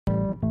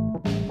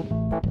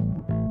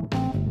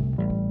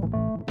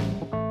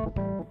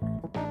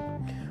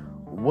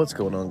What's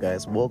going on,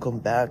 guys? Welcome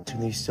back to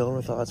the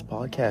Stoner Thoughts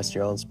podcast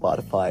here on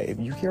Spotify.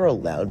 If you hear a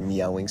loud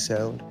meowing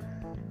sound,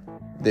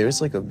 there's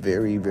like a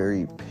very,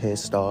 very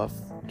pissed off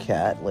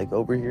cat like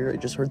over here. I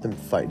just heard them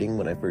fighting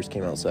when I first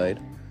came outside.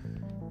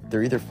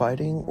 They're either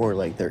fighting or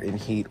like they're in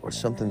heat or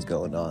something's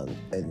going on.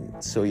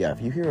 And so yeah, if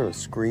you hear a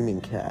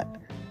screaming cat,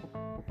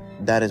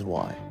 that is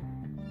why.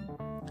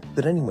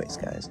 But anyways,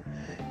 guys,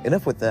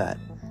 enough with that.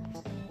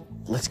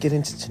 Let's get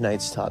into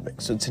tonight's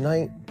topic. So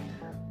tonight,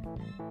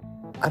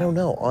 I don't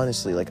know,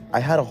 honestly, like, I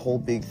had a whole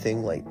big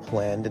thing, like,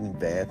 planned in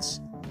advance,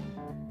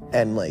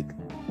 and, like,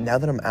 now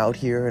that I'm out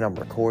here and I'm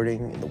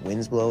recording, and the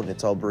wind's blowing,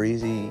 it's all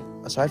breezy,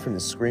 aside from the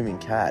screaming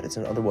cat, it's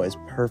an otherwise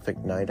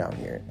perfect night out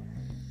here.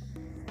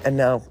 And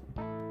now,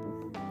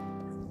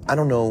 I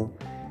don't know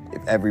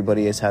if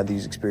everybody has had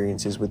these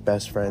experiences with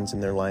best friends in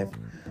their life,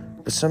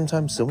 but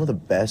sometimes some of the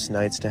best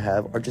nights to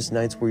have are just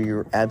nights where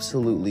you're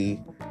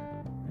absolutely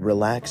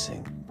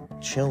relaxing,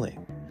 chilling,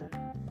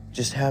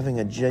 just having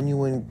a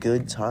genuine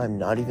good time,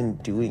 not even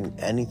doing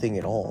anything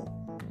at all.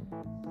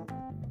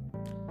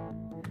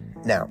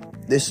 Now,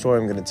 this story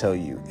I'm going to tell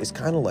you is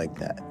kind of like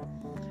that.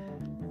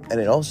 And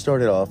it all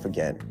started off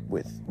again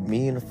with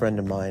me and a friend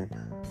of mine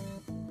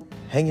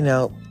hanging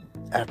out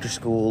after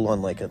school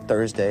on like a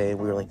Thursday.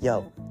 We were like,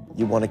 yo,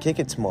 you want to kick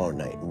it tomorrow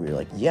night? And we were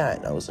like, yeah.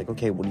 And I was like,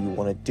 okay, what do you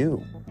want to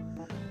do?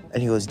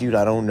 And he goes, dude,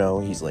 I don't know.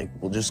 He's like,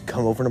 we'll just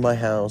come over to my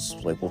house.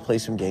 Like, we'll play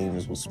some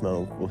games, we'll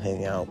smoke, we'll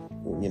hang out,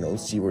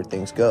 see where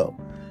things go.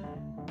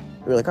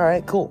 We were like, all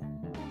right, cool.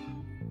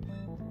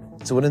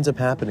 So what ends up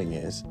happening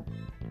is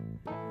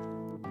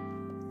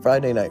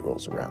Friday night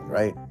rolls around,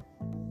 right?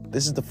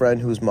 This is the friend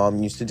whose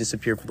mom used to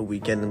disappear for the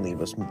weekend and leave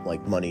us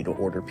like money to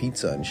order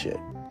pizza and shit.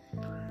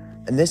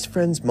 And this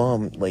friend's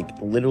mom like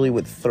literally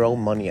would throw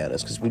money at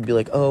us because we'd be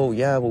like, oh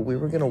yeah, well, we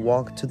were gonna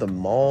walk to the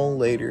mall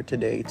later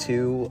today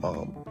too.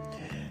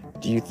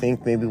 Do you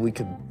think maybe we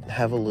could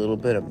have a little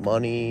bit of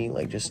money,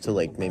 like just to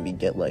like maybe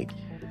get like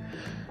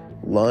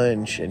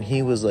lunch? And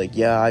he was like,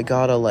 yeah, I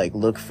gotta like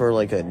look for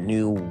like a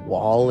new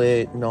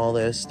wallet and all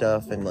this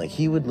stuff. And like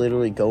he would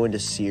literally go into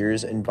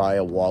Sears and buy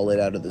a wallet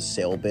out of the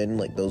sale bin,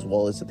 like those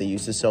wallets that they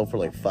used to sell for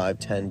like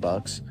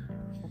 $5-10,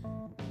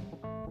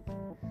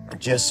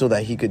 just so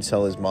that he could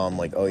tell his mom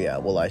like, oh yeah,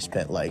 well, I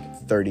spent like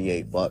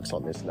 $38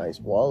 on this nice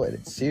wallet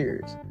at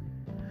Sears.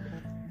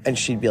 And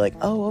she'd be like,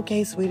 oh,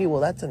 okay, sweetie, well,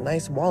 that's a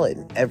nice wallet.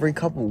 And every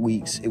couple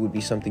weeks, it would be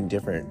something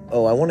different.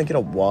 Oh, I want to get a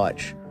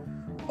watch.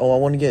 Oh, I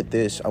want to get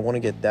this. I want to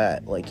get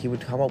that. Like, he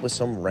would come up with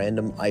some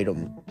random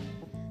item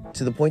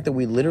to the point that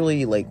we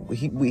literally, like,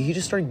 he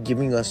just started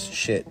giving us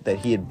shit that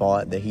he had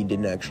bought that he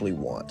didn't actually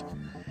want.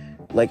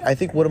 Like, I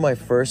think one of my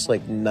first,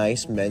 like,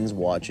 nice men's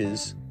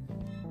watches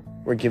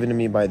were given to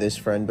me by this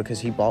friend because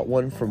he bought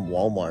one from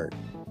Walmart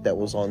that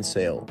was on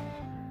sale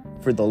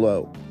for the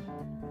low.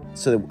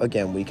 So that,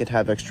 again, we could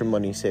have extra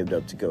money saved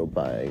up to go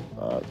buy,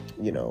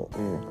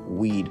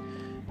 weed.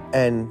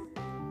 And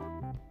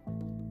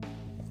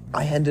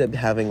I ended up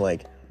having,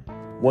 like,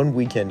 one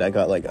weekend I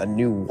got, like, a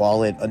new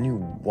wallet, a new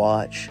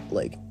watch,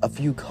 like, a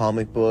few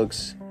comic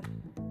books,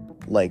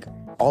 like,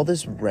 all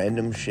this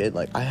random shit.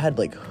 Like, I had,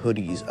 like,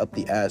 hoodies up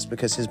the ass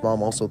because his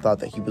mom also thought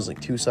that he was,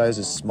 like, 2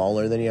 sizes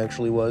smaller than he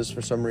actually was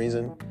for some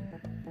reason.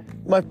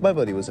 My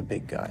buddy was a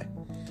big guy.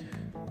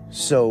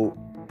 So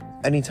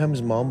anytime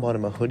his mom bought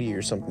him a hoodie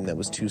or something that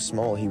was too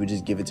small, he would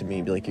just give it to me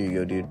and be like, here you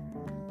go, dude.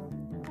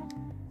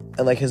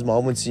 And, like, his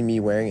mom would see me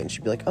wearing it and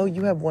she'd be like, oh,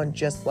 you have one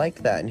just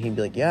like that. And he'd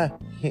be like, yeah,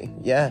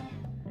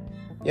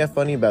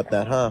 funny about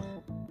that, huh?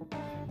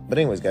 But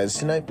anyways, guys,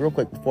 tonight, real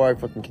quick, before I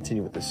fucking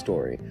continue with this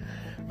story,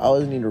 I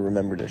always need to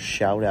remember to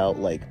shout out,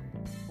 like,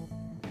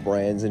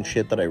 brands and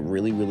shit that I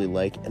really, really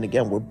like. And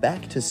again, we're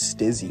back to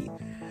Stizzy.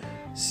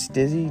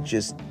 Stizzy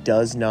just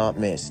does not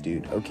miss,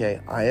 dude,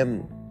 okay? I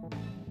am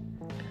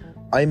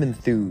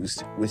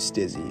enthused with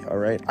Stizzy,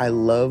 alright? I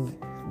love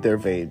their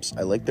vapes.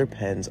 I like their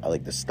pens. I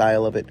like the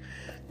style of it.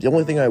 The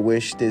only thing I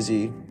wish,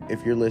 Stizzy,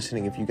 if you're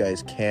listening, if you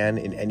guys can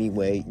in any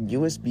way,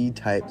 USB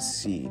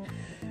Type-C.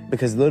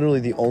 Because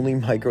literally the only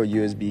micro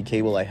USB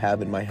cable I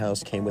have in my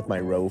house came with my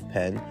Rove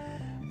pen.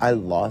 I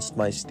lost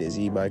my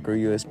Stizzy micro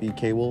USB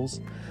cables.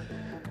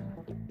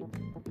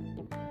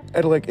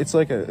 And like it's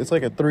like a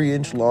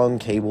 3-inch long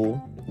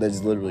cable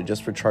that's literally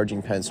just for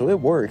charging pens. So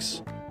it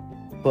works.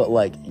 But,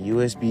 like,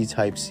 USB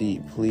Type-C,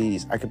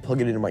 please. I could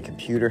plug it into my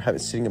computer, have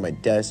it sitting at my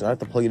desk, and I have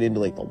to plug it into,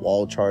 like, the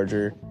wall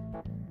charger.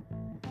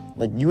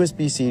 Like,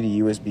 USB-C to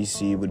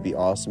USB-C would be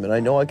awesome, and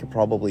I know I could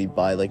probably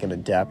buy, like, an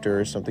adapter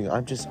or something.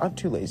 I'm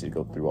too lazy to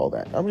go through all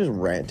that. I'm just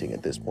ranting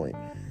at this point.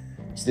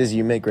 Stizzy,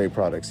 you make great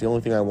products. The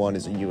only thing I want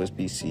is a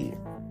USB-C.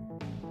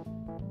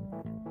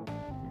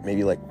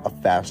 Maybe, like, a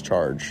fast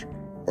charge.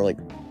 Or, like,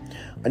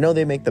 I know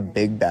they make the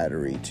big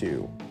battery,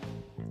 too.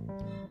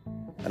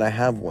 And I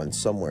have one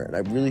somewhere, and I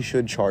really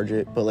should charge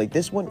it. But, like,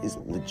 this one is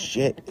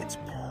legit. It's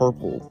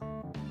purple.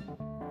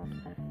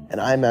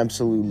 And I'm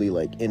absolutely,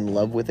 like, in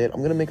love with it.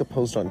 I'm gonna make a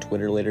post on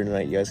Twitter later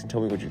tonight. You guys can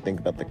tell me what you think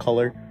about the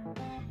color.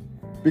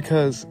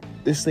 Because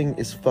this thing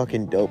is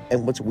fucking dope.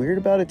 And what's weird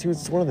about it, too,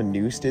 is it's one of the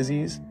new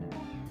Stizzies.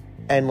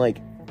 And, like,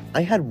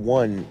 I had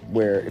one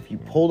where if you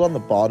pulled on the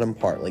bottom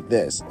part like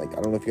this, like,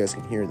 I don't know if you guys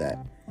can hear that,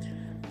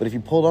 but if you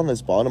pulled on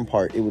this bottom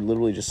part, it would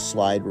literally just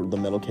slide the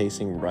metal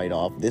casing right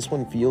off. This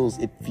one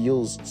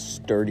feels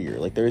sturdier.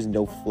 Like, there is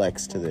no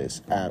flex to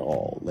this at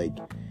all. Like,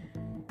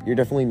 you're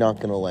definitely not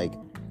gonna, like,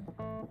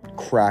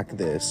 crack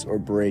this or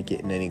break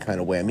it in any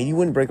kind of way. I mean, you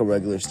wouldn't break a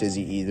regular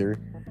Stizzy either,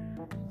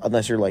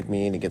 unless you're like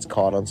me and it gets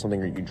caught on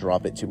something or you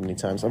drop it too many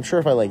times. I'm sure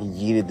if I, like,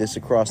 yeeted this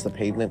across the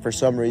pavement for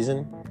some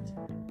reason,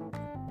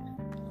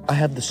 I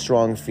have the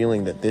strong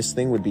feeling that this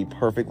thing would be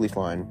perfectly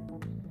fine.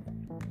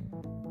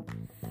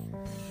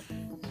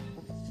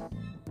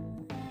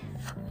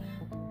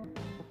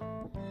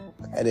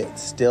 And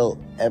it's still,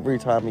 every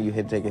time you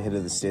take a hit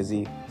of the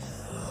Stizzy,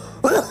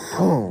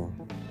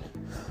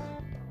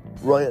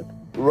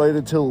 right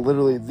until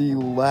literally the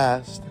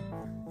last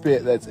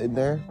bit that's in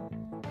there,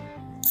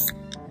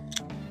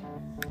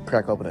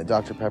 crack open a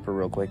Dr. Pepper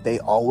real quick. They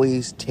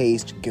always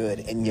taste good.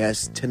 And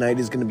yes, tonight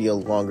is going to be a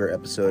longer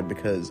episode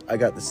because I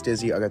got the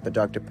Stizzy, I got the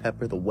Dr.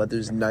 Pepper, the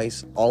weather's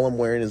nice. All I'm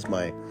wearing is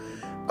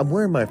I'm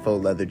wearing my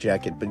faux leather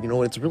jacket, but you know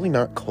what? It's really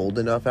not cold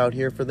enough out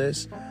here for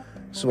this.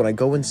 So when I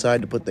go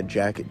inside to put the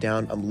jacket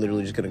down, I'm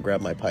literally just going to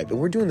grab my pipe. And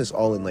we're doing this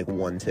all in like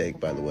one take,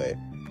 by the way.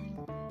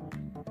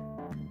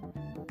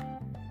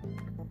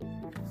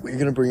 We're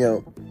going to bring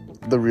out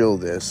the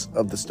realness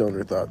of the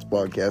Stoner Thoughts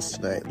podcast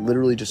tonight.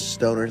 Literally just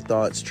stoner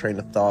thoughts, train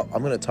of thought.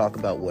 I'm going to talk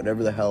about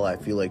whatever the hell I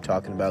feel like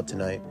talking about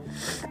tonight.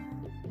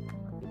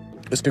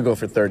 This could go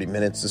for 30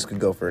 minutes. This could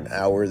go for an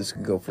hour. This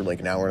could go for like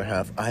an hour and a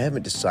half. I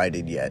haven't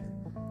decided yet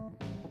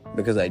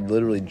because I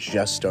literally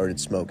just started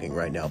smoking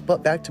right now.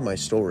 But back to my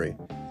story.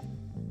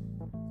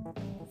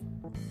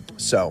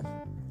 So,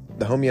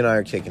 the homie and I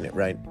are kicking it,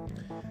 right?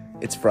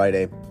 It's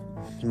Friday.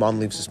 His mom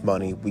leaves us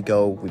money. We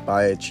go, we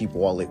buy a cheap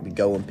wallet. We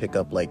go and pick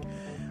up like,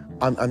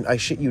 I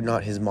shit you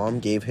not, his mom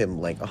gave him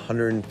like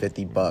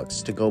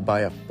 $150 to go buy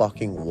a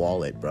fucking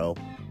wallet, bro.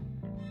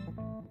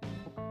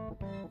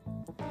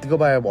 To go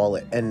buy a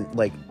wallet. And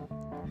like,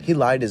 he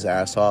lied his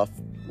ass off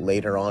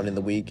later on in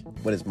the week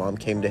when his mom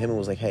came to him and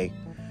was like, hey,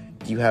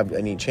 do you have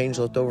any change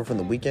left over from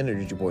the weekend or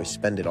did your boy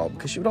spend it all?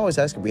 Because she would always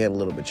ask if we had a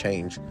little bit of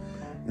change.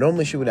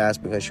 Normally she would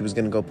ask because she was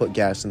going to go put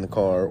gas in the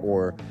car,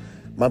 or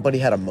my buddy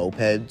had a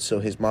moped, so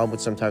his mom would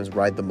sometimes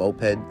ride the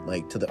moped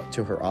like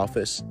to her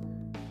office.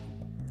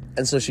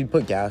 And so she'd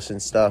put gas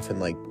and stuff and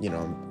like, you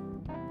know,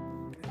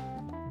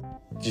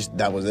 just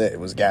that was it. It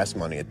was gas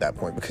money at that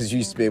point because you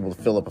used to be able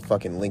to fill up a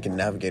fucking Lincoln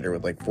Navigator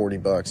with like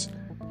 $40.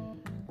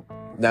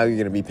 Now you're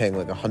going to be paying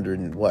like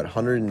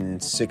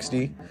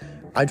 160.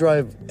 I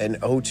drive an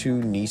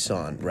 02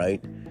 Nissan,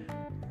 right?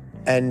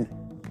 And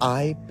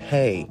I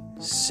pay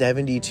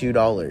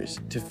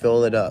 $72 to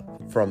fill it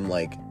up from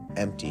like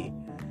empty.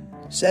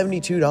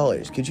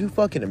 $72. Could you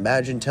fucking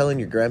imagine telling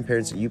your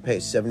grandparents that you pay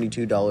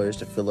 $72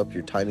 to fill up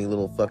your tiny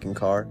little fucking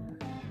car?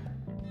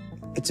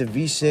 It's a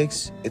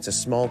V6. It's a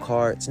small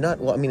car. It's not,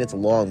 well, I mean, it's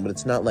long, but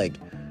it's not like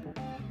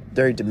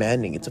very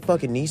demanding. It's a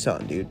fucking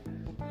Nissan, dude.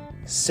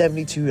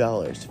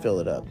 $72 to fill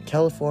it up.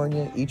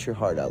 California, eat your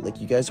heart out.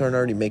 Like, you guys aren't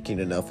already making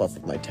enough off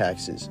of my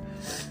taxes.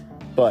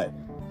 But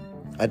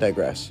I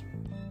digress.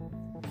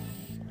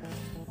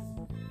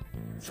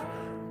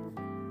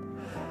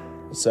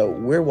 So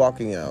we're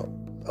walking out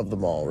of the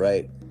mall,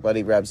 right?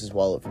 Buddy grabs his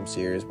wallet from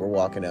Sears. We're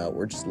walking out.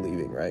 We're just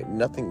leaving, right?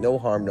 Nothing, no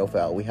harm, no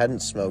foul. We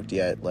hadn't smoked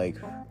yet. Like,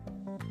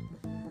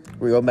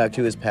 we're going back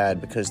to his pad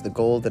because the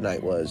goal of the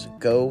night was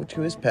go to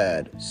his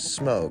pad,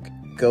 smoke,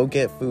 go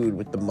get food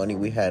with the money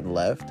we had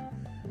left,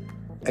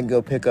 and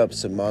go pick up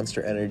some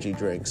Monster Energy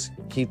drinks.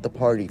 Keep the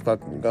party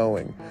fucking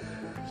going.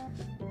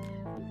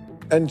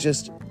 And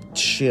just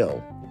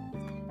chill.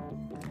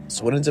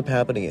 So what ends up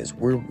happening is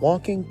we're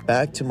walking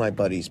back to my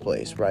buddy's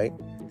place, right?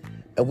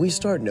 And we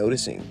start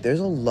noticing there's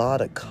a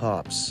lot of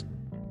cops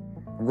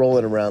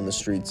rolling around the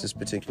streets this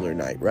particular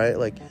night, right?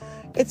 Like,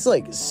 it's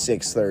like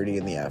 6:30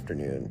 in the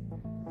afternoon.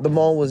 The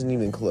mall wasn't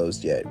even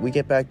closed yet. We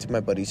get back to my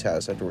buddy's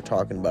house after we're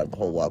talking about it the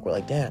whole walk. We're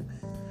like, damn,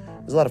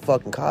 there's a lot of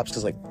fucking cops.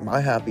 Because, like,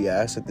 my happy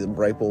ass at the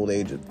ripe old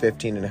age of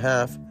 15 and a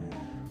half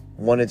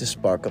wanted to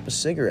spark up a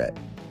cigarette.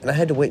 And I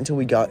had to wait until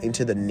we got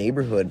into the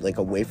neighborhood, like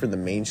away from the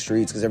main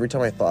streets, because every time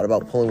I thought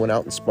about pulling one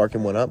out and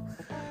sparking one up,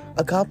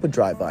 a cop would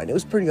drive by. And it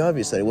was pretty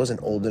obvious that I wasn't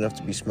old enough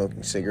to be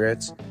smoking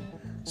cigarettes.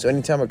 So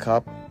anytime a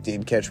cop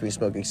did catch me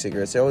smoking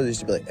cigarettes, they always used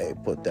to be like, hey,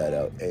 put that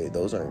out. Hey,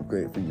 those aren't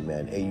great for you,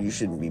 man. Hey, you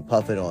shouldn't be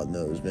puffing on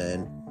those,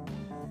 man.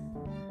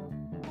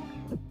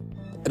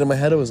 And in my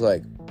head, I was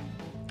like,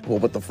 well,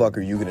 what the fuck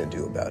are you going to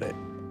do about it?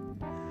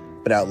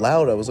 But out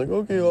loud, I was like,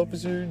 okay,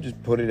 officer,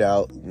 just put it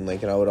out. And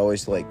like, and I would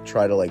always like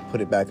try to like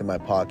put it back in my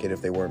pocket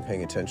if they weren't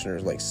paying attention, or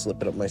like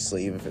slip it up my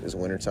sleeve if it was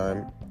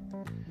wintertime.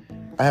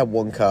 I had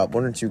one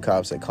or two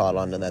cops that caught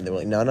on to that. They were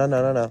like, no,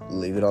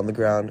 leave it on the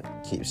ground,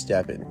 keep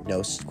stepping,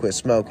 no, quit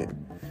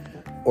smoking.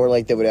 Or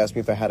like they would ask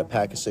me if I had a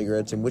pack of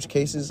cigarettes, in which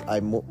cases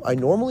I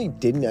normally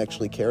didn't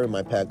actually carry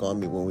my pack on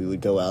me when we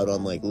would go out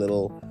on like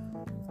little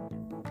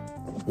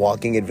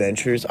walking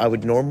adventures. I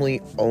would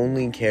normally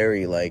only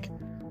carry like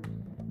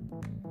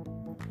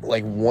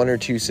one or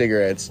two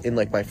cigarettes in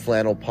like my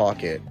flannel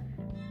pocket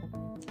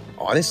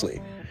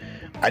honestly,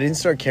 I didn't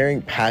start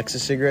carrying packs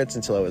of cigarettes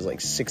until I was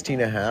like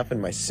 16 and a half,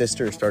 and my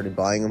sister started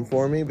buying them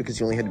for me because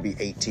you only had to be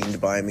 18 to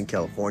buy them in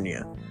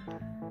California.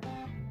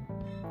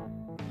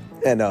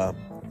 And I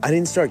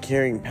didn't start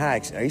carrying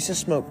packs. I used to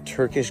smoke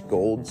Turkish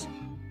Golds,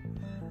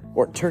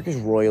 or Turkish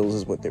Royals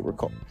is what they were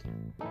called.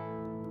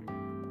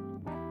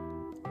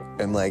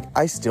 And like,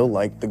 I still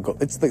like the gold.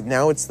 I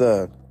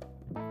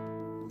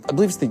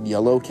believe it's the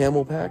yellow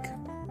Camel pack.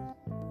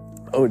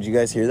 Oh, did you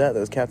guys hear that?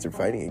 Those cats are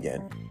fighting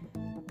again.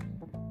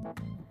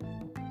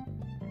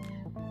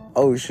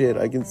 Oh shit,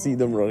 I can see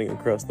them running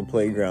across the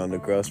playground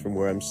across from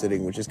where I'm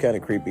sitting, which is kind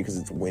of creepy because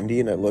it's windy,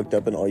 and I looked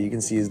up and all you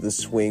can see is the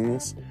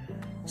swings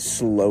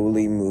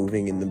slowly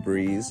moving in the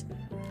breeze.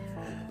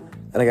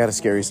 And I got a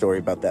scary story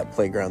about that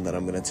playground that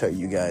I'm going to tell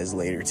you guys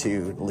later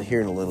too,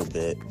 here in a little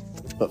bit.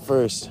 But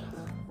first,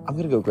 I'm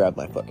going to go grab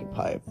my fucking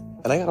pipe.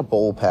 And I got a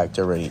bowl packed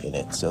already in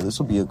it, so this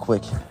will be a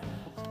quick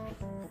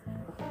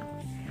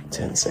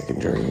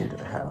 10-second journey into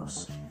the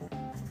house.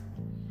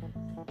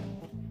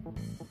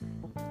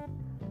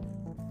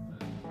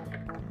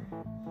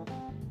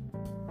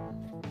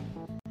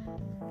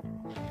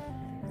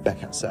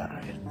 Back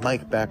outside.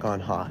 Mic back on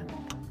hot.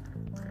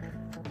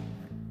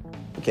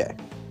 Okay,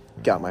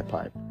 got my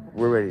pipe.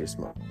 We're ready to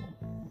smoke.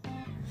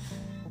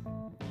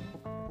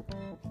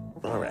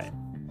 Alright.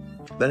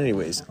 But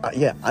anyways,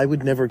 I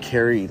would never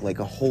carry like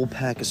a whole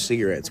pack of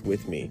cigarettes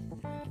with me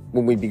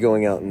when we'd be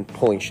going out and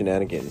pulling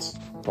shenanigans.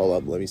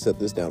 Hold up, let me set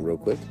this down real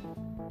quick.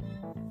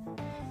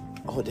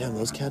 Oh damn,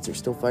 those cats are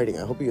still fighting.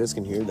 I hope you guys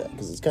can hear that,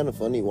 because it's kind of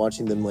funny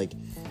watching them. Like,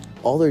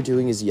 all they're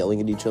doing is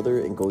yelling at each other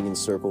and going in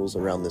circles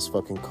around this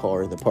fucking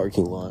car in the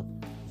parking lot.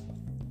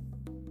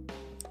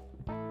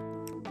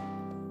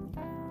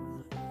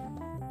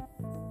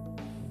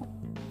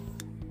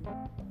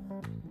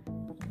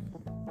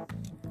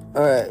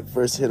 Alright,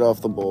 first hit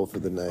off the bowl for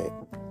the night.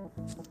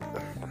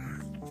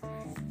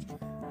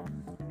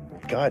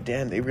 God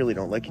damn, they really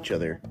don't like each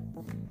other.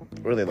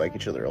 Or they like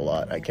each other a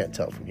lot. I can't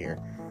tell from here.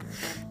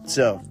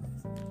 So,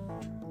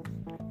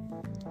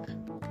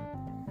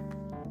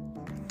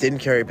 didn't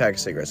carry a pack of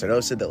cigarettes. I know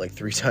I said that like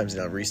 3 times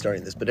now, I'm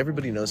restarting this, but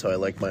everybody knows how I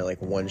like my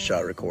like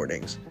one-shot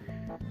recordings.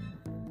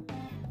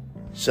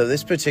 So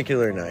this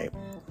particular night,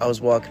 I was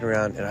walking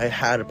around and I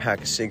had a pack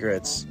of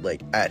cigarettes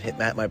like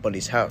at my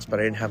buddy's house, but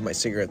I didn't have my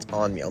cigarettes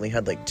on me. I only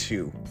had like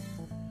 2.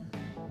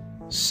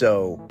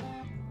 So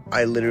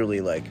I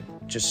literally like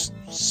just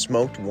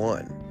smoked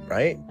one,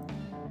 right?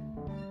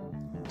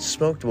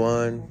 Smoked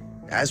one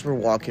as we're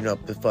walking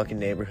up the fucking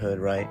neighborhood,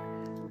 right?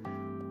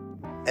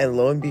 And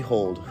lo and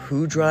behold,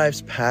 who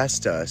drives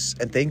past us?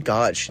 And thank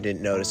God she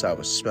didn't notice I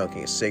was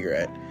smoking a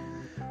cigarette,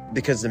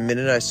 because the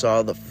minute I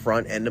saw the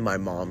front end of my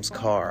mom's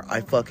car,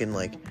 I fucking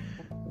like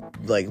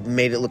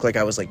made it look like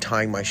I was like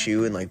tying my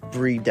shoe and like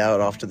breathed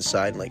out off to the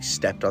side and like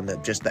stepped on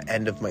just the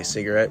end of my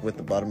cigarette with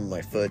the bottom of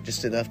my foot,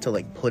 just enough to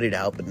like put it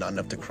out but not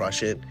enough to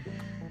crush it,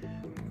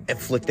 and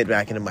flicked it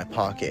back into my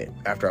pocket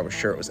after I was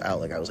sure it was out.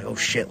 Like I was like, oh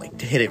shit,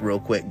 like hit it real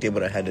quick, did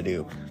what I had to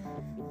do.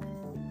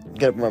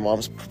 Get up, my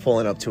mom's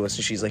pulling up to us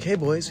and she's like, hey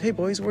boys, where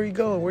are you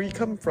going? Where are you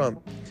coming from?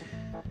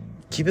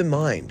 Keep in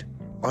mind,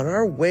 on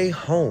our way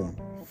home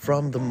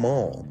from the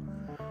mall,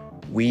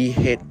 we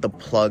hit the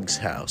plug's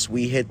house.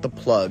 We hit the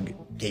plug,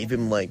 gave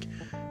him like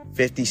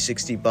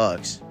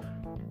 $50-$60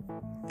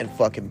 and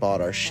fucking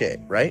bought our shit,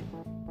 right?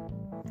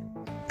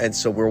 And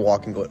so we're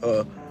walking going,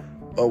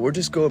 we're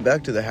just going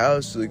back to the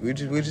house. Like we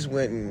just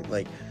went and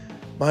like,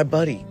 my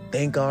buddy,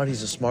 thank God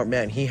he's a smart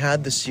man. He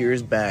had the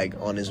Sears bag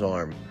on his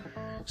arm.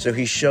 So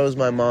he shows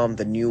my mom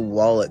the new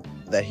wallet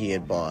that he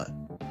had bought.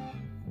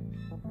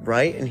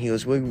 Right? And he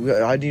goes,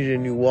 well, I needed a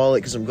new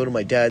wallet because I'm going to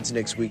my dad's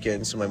next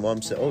weekend. So my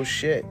mom said, oh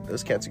shit,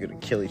 those cats are going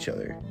to kill each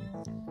other.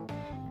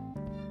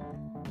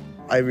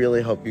 I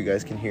really hope you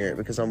guys can hear it,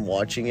 because I'm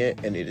watching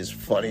it and it is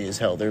funny as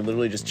hell. They're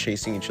literally just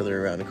chasing each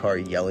other around a car,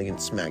 yelling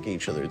and smacking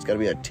each other. It's got to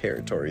be a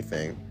territory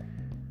thing.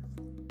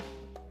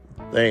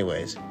 But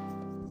anyways.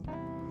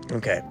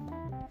 Okay.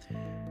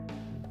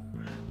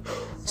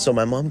 So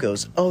my mom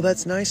goes, oh,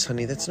 that's nice,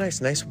 honey. That's nice.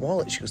 Nice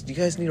wallet. She goes, do you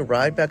guys need a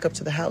ride back up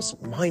to the house?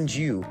 Mind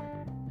you,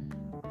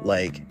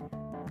 like,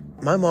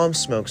 my mom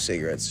smokes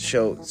cigarettes.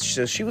 So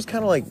she was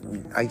kind of like,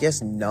 I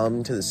guess,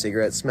 numb to the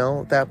cigarette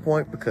smell at that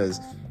point, because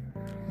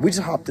we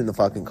just hopped in the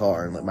fucking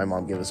car and let my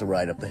mom give us a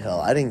ride up the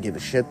hill. I didn't give a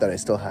shit that I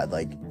still had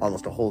like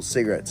almost a whole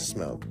cigarette to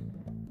smoke.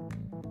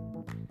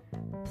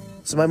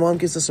 So my mom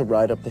gives us a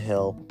ride up the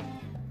hill.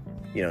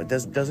 You know,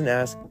 doesn't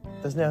ask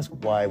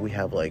why we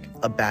have like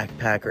a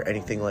backpack or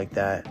anything like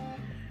that.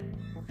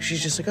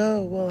 She's just like,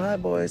 oh, well, hi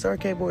boys,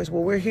 okay boys,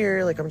 well, we're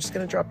here, like I'm just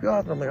gonna drop you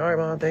off. And I'm like, all right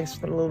mom, thanks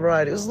for the little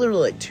ride. It was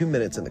literally like 2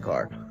 minutes in the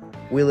car.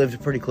 We lived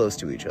pretty close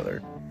to each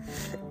other.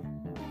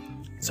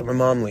 So my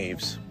mom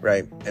leaves,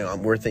 right?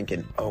 And we're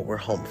thinking, oh, we're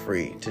home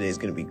free. Today's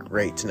gonna be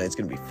great. Tonight's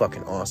gonna be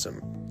fucking awesome.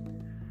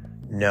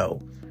 No.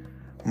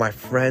 My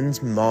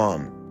friend's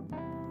mom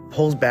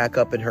pulls back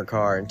up in her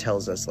car and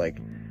tells us like,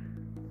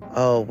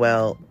 oh,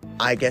 well,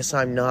 I guess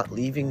I'm not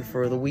leaving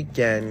for the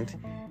weekend.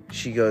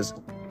 She goes,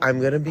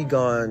 I'm gonna be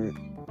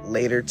gone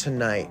later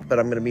tonight, but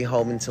I'm gonna be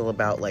home until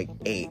about like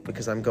 8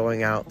 because I'm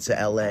going out to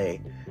LA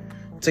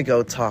to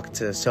go talk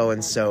to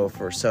so-and-so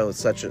for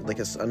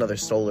another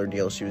solar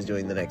deal she was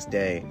doing the next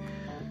day.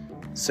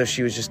 So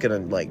she was just gonna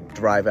like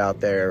drive out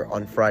there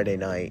on Friday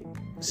night,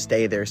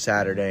 stay there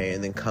Saturday,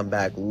 and then come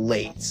back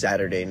late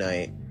Saturday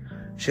night.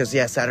 She goes,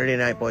 yeah, Saturday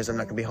night, boys, I'm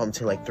not gonna be home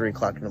till like 3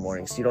 o'clock in the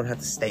morning, so you don't have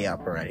to stay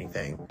up or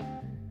anything.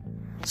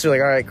 So we're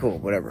like, all right, cool,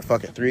 whatever,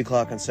 fuck it. 3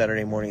 o'clock on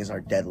Saturday morning is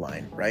our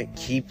deadline, right?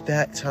 Keep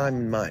that time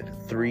in mind,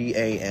 3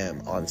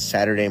 a.m. on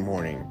Saturday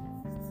morning.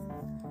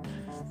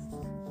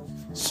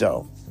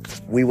 So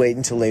we wait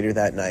until later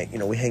that night. You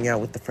know, we hang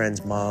out with the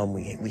friend's mom.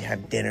 We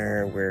have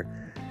dinner. We're,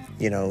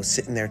 you know,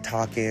 sitting there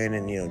talking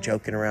and, you know,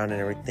 joking around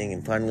and everything.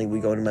 And finally we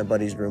go into my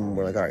buddy's room and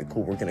we're like, all right,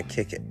 cool, we're going to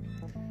kick it.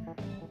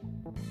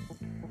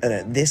 And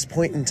at this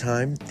point in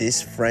time,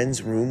 this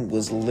friend's room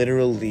was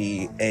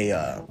literally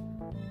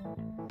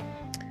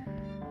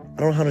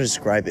I don't know how to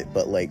describe it,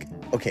 but like,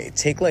 okay,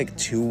 take like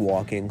 2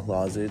 walk-in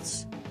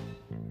closets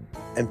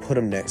and put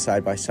them next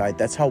side by side.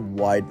 That's how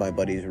wide my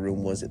buddy's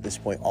room was at this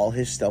point. All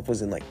his stuff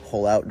was in like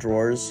pull-out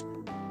drawers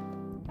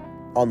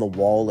on the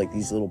wall, like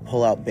these little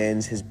pull-out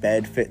bins. His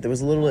bed fit. There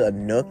was literally a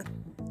nook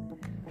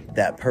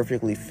that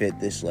perfectly fit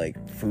this like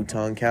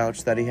futon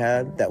couch that he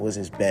had. That was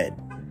his bed.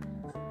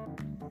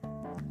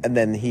 And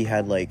then he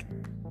had like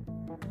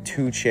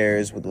 2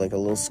 chairs with like a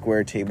little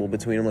square table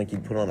between them, like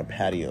you'd put on a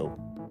patio.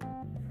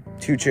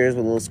 2 chairs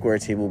with a little square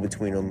table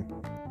between them,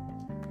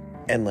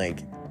 and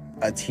like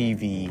a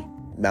TV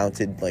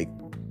mounted, like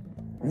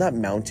not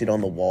mounted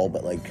on the wall,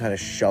 but like kind of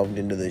shoved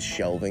into the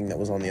shelving that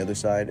was on the other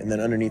side. And then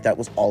underneath that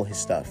was all his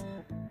stuff.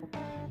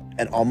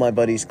 And all my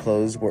buddy's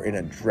clothes were in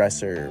a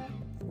dresser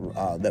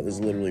that was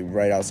literally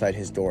right outside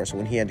his door. So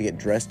when he had to get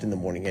dressed in the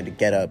morning, he had to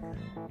get up,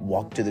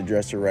 walk to the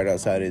dresser right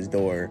outside his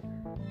door,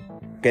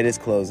 get his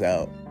clothes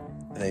out,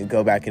 and then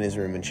go back in his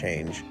room and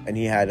change. And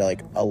he had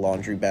like a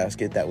laundry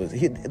basket that was,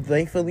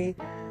 thankfully,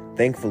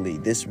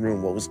 this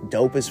room, what was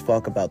dope as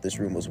fuck about this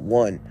room was,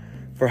 one,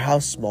 for how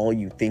small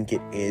you think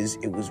it is,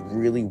 it was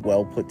really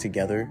well put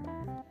together.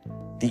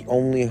 The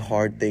only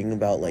hard thing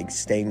about like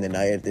staying the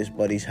night at this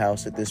buddy's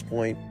house at this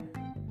point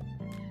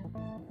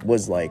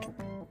was like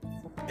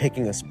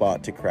picking a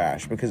spot to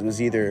crash, because it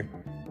was either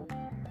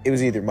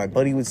my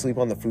buddy would sleep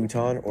on the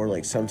futon, or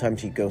like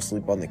sometimes he'd go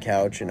sleep on the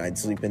couch and I'd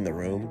sleep in the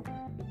room.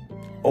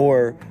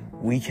 Or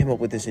we came up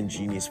with this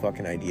ingenious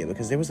fucking idea,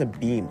 because there was a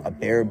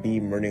bare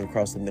beam running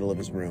across the middle of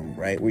his room,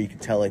 right? Where you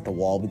could tell like the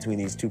wall between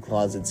these 2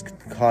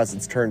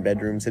 closets turned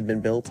bedrooms had been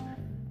built.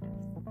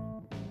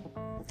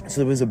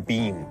 So there was a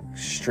beam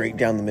straight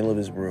down the middle of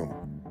his room.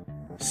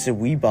 So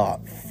we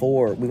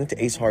went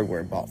to Ace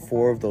Hardware and bought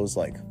 4 of those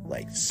like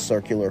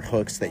circular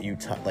hooks that you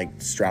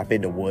strap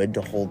into wood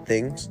to hold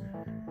things.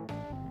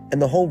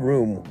 And the whole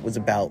room was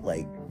about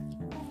like,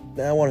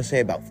 I want to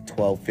say about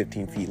 12,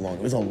 15 feet long.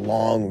 It was a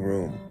long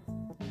room,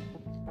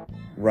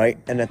 right?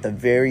 And at the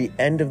very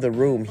end of the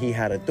room, he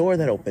had a door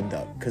that opened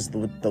up, because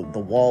the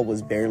wall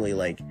was barely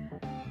like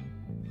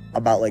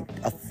about like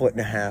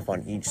 1.5 feet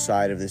on each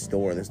side of this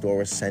door. This door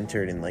was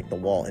centered in like the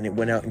wall, and it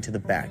went out into the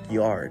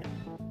backyard.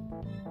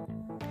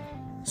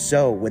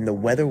 So when the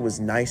weather was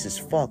nice as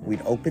fuck,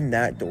 we'd open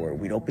that door.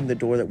 We'd open the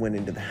door that went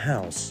into the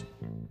house,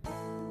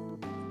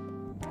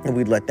 and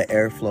we'd let the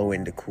air flow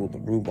in to cool the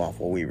room off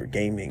while we were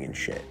gaming and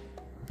shit,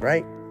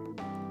 right?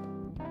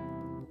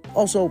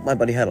 Also, my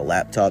buddy had a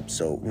laptop,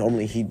 so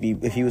normally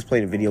if he was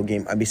playing a video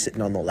game, I'd be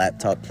sitting on the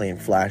laptop playing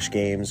Flash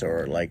games,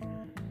 or like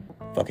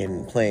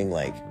fucking playing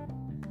like,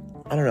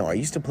 I don't know, I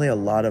used to play a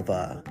lot of,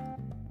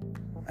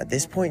 at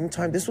this point in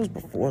time, this was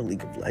before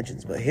League of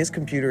Legends, but his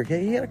computer,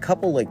 he had a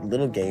couple like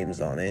little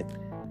games on it.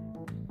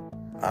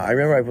 I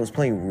remember I was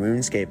playing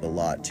RuneScape a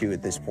lot too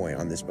at this point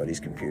on this buddy's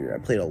computer. I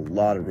played a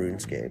lot of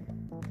RuneScape.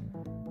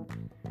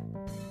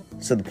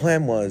 So the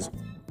plan was,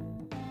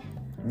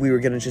 we were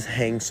going to just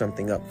hang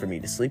something up for me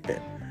to sleep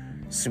in.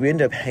 So we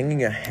ended up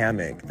hanging a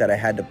hammock that I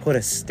had to put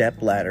a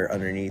step ladder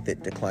underneath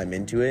it to climb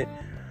into it.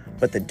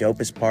 But the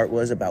dopest part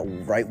was, about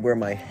right where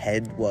my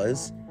head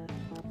was,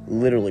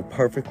 literally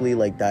perfectly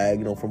like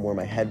diagonal from where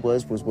my head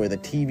was where the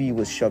TV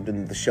was shoved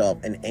into the shelf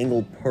and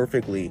angled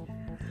perfectly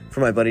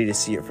for my buddy to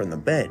see it from the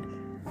bed.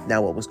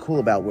 Now what was cool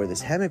about where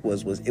this hammock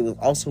was it was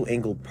also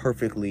angled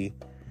perfectly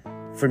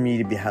for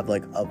me to have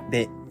like a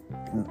bit,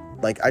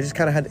 like I just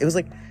kind of had, it was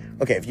like,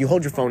 okay, if you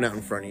hold your phone out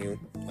in front of you,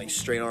 like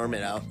straight arm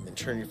it out, and then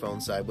turn your phone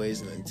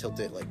sideways, and then tilt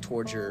it like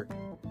towards your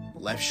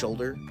left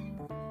shoulder.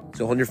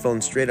 So hold your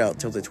phone straight out,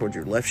 tilt it towards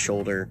your left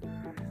shoulder.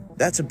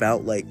 That's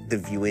about like the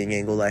viewing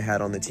angle I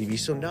had on the TV.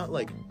 So not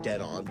like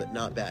dead on, but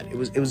not bad. It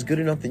was good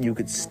enough that you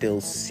could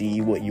still see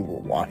what you were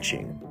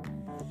watching.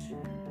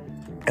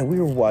 And we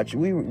were watching,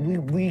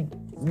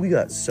 we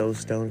got so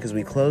stoned because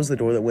we closed the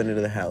door that went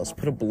into the house,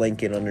 put a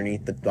blanket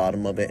underneath the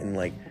bottom of it, and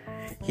like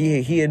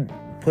he had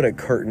put a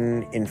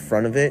curtain in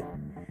front of it,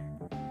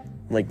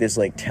 like this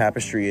like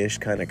tapestry-ish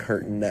kind of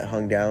curtain that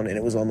hung down, and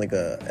it was on like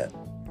a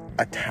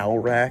towel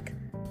rack.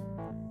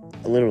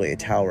 Literally a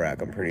towel rack,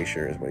 I'm pretty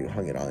sure is what he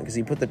hung it on, because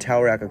he put the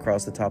towel rack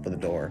across the top of the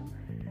door,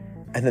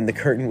 and then the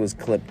curtain was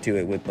clipped to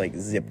it with like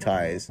zip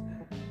ties.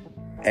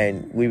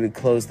 And we would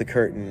close the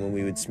curtain when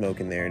we would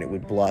smoke in there, and it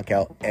would block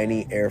out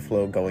any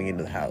airflow going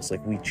into the house.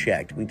 Like, we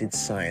checked. We did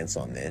science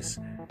on this.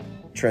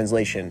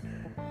 Translation,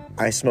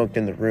 I smoked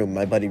in the room.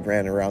 My buddy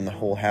ran around the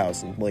whole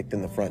house and blinked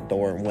in the front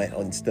door and went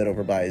and stood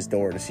over by his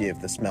door to see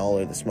if the smell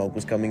or the smoke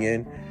was coming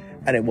in.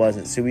 And it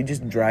wasn't. So we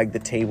just dragged the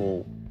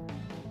table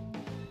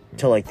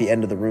to, like, the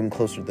end of the room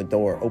closer to the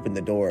door, opened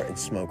the door, and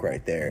smoke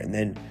right there. And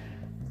then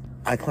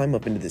I climb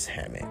up into this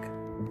hammock.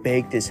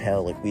 Baked as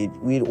hell. Like,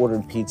 we had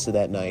ordered pizza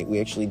that night.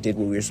 We actually did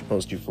what we were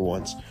supposed to for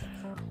once.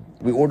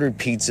 We ordered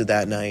pizza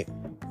that night,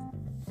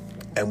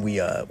 and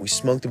we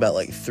smoked about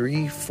like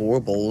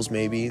 3-4 bowls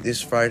maybe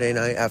this Friday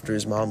night after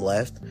his mom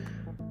left.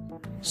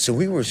 So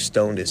we were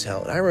stoned as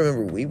hell. And I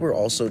remember we were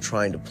also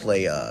trying to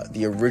play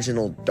the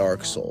original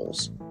Dark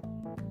Souls.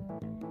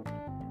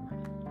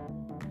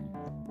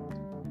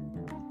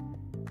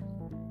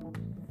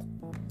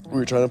 We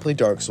were trying to play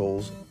Dark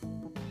Souls.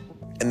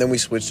 And then we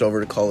switched over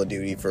to Call of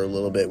Duty for a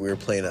little bit. We were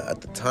playing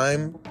at the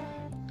time,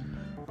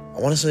 I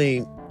want to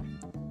say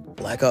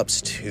Black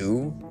Ops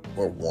 2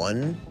 or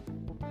 1.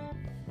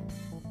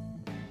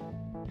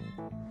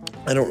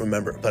 I don't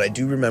remember, but I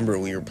do remember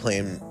we were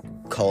playing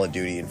Call of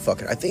Duty and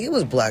fucking, I think it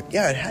was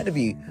it had to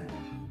be,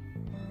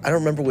 I don't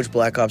remember which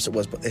Black Ops it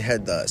was, but it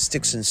had the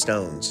Sticks and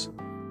Stones.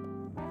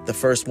 The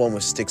first one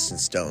was Sticks and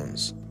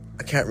Stones.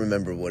 I can't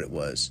remember what it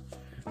was.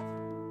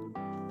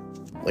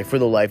 Like, for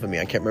the life of me,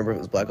 I can't remember if it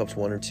was Black Ops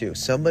 1 or 2.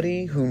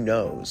 Somebody who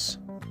knows,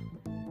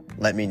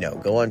 let me know.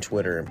 Go on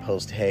Twitter and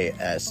post, hey,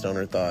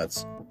 Stoner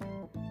Thoughts.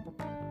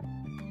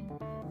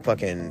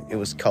 Fucking, it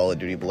was Call of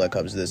Duty, Black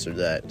Ops this or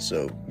that.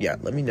 So, yeah,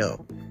 let me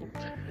know.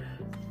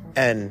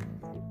 And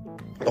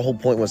the whole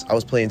point was I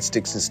was playing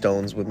Sticks and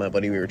Stones with my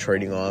buddy. We were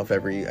trading off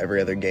every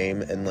other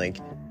game. And, like,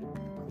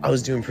 I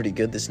was doing pretty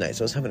good this night.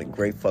 So I was having a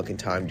great fucking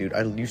time, dude.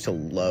 I used to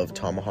love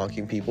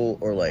tomahawking people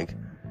or, like,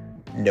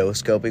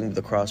 no-scoping with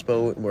a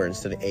crossbow, where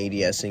instead of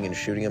ADSing and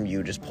shooting them, you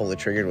would just pull the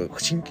trigger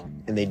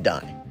and they'd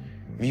die.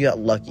 If you got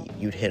lucky,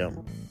 you'd hit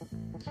them.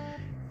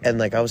 And,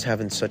 like, I was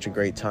having such a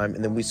great time.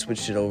 And then we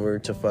switched it over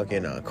to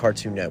fucking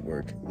Cartoon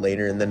Network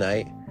later in the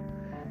night.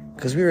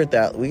 Because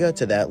we got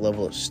to that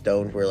level of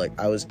stoned where, like,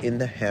 I was in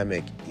the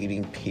hammock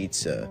eating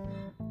pizza.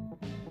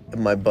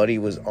 And my buddy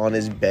was on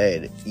his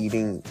bed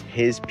eating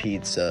his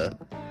pizza.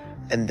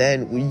 And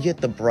then we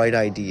get the bright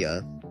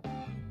idea,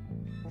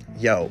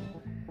 yo,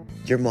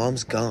 your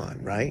mom's gone,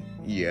 right?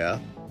 Yeah.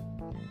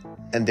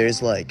 And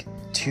there's like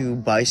 2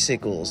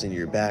 bicycles in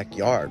your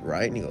backyard,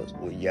 right? And he goes,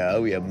 well, yeah,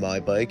 we have my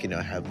bike and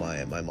I have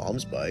my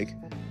mom's bike.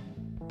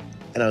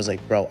 And I was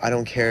like, bro, I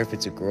don't care if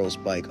it's a girl's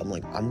bike. I'm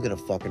like, I'm gonna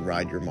fucking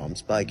ride your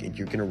mom's bike and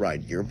you're gonna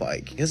ride your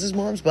bike. Because his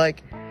mom's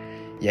bike,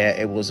 yeah,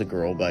 it was a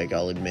girl bike,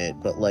 I'll admit.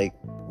 But, like,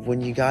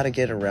 when you gotta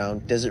get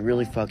around, does it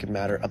really fucking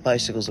matter? A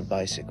bicycle's a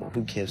bicycle.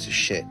 Who gives a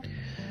shit?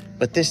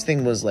 But this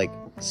thing was like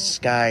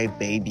sky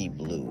baby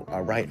blue,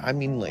 all right? I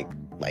mean, like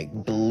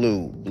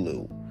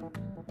blue.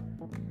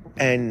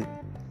 And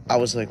I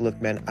was like, look,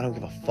 man, I don't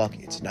give a fuck.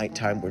 It's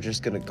nighttime. We're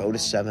just gonna go to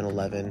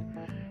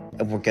 7-Eleven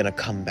and we're gonna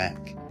come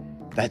back.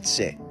 That's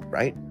it,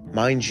 right?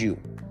 Mind you,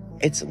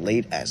 it's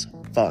late as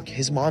fuck.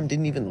 His mom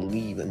didn't even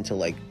leave until,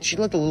 like, she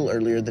left a little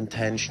earlier than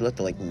 10. She left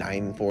at like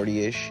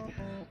 9:40-ish.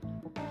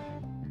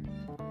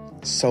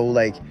 So,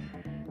 like,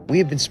 we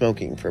had been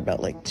smoking for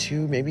about like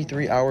 2, maybe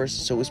 3 hours.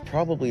 So it was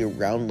probably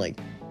around like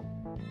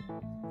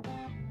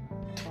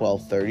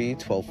 12:30,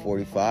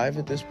 12:45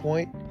 at this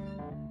point.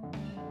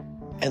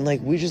 And,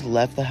 like, we just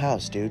left the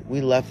house, dude. We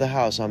left the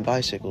house on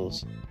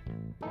bicycles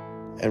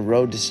and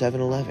rode to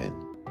 7-Eleven.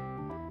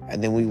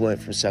 And then we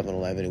went from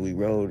 7-Eleven and we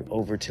rode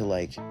over to,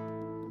 like,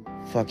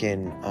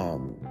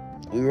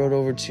 we rode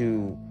over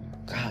to,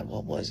 God,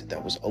 what was it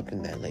that was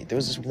open that late? There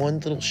was this one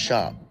little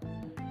shop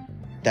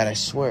that I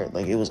swear,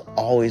 like, it was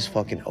always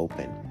fucking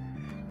open.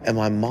 And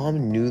my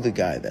mom knew the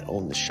guy that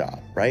owned the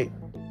shop, right?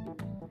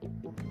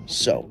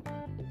 So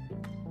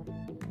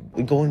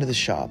we go into the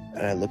shop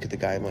and I look at the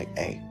guy. I'm like,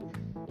 hey,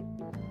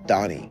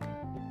 Donnie.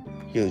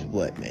 He goes,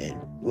 what,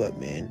 man?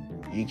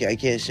 I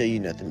can't show you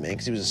nothing, man,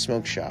 because it was a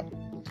smoke shop.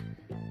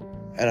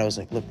 And I was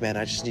like, look, man,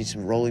 I just need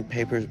some rolling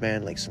papers,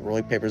 man, like some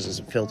rolling papers and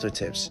some filter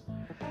tips.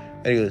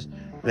 And he goes,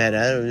 man,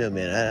 I don't know,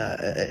 man.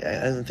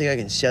 I don't think I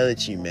can sell it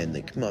to you, man.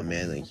 Like, come on,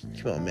 man.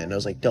 And I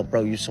was like, no,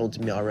 bro, you sold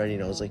to me already.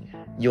 And I was like,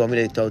 you want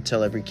me to go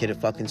tell every kid at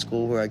fucking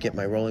school where I get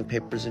my rolling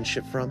papers and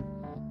shit from?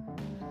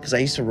 Because I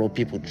used to roll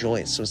people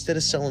joints. So instead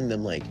of selling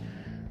them, like,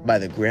 by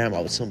the gram, I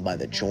would sell them by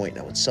the joint.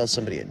 I would sell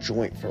somebody a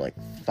joint for, like,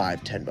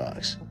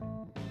 $5-10.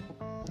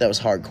 That was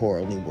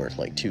hardcore, only worth,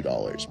 like,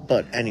 $2.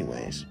 But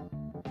anyways,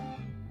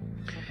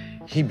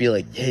 he'd be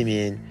like, hey,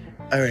 man,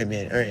 all right,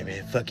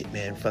 man, fuck it,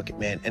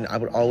 man. And I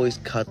would always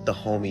cut the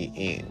homie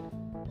in.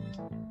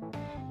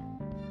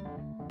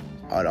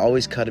 I'd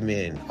always cut him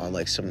in on,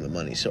 like, some of the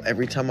money. So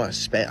every time I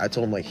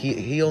told him, like,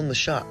 he owned the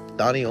shop.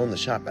 Donnie owned the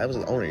shop. I was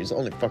the owner. He was the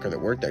only fucker that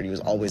worked there. He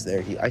was always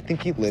there. I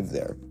think he lived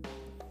there.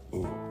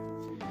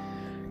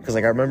 Because,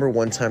 like, I remember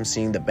one time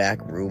seeing the back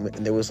room,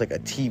 and there was, like, a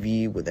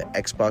TV with an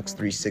Xbox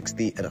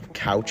 360 and a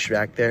couch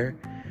back there.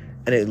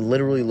 And it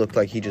literally looked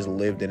like he just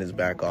lived in his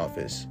back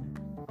office.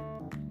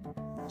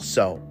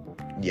 So,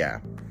 yeah.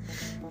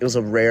 It was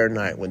a rare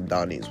night when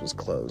Donnie's was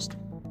closed.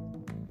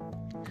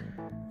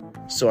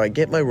 So I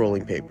get my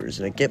rolling papers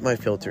and I get my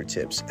filter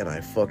tips and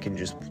I fucking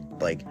just,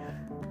 like,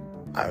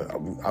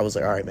 I was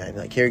like, all right, man,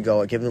 like, here you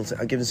go. I give him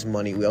some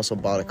money. We also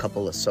bought a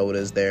couple of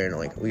sodas there, and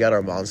like, we got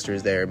our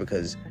Monsters there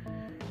because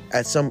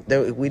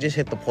we just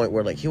hit the point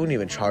where, like, he wouldn't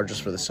even charge us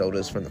for the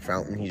sodas from the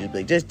fountain. He'd just be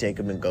like, just take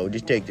them and go.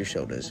 Just take their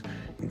sodas.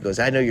 He goes,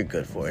 I know you're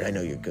good for it. I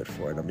know you're good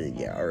for it. I'm like,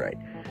 yeah, all right.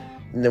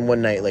 And then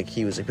one night, like,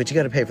 he was like, but you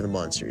got to pay for the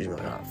Monsters. I'm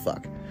like, oh,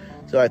 fuck.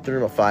 So I threw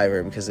him a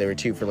 $5 because they were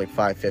 2 for like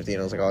 $5.50, and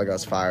I was like, all I got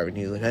is $5. And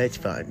he was like, hey, that's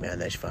fine, man.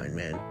 That's fine,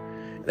 man.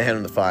 And I handed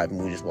him the $5,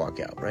 and we just walk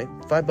out, right?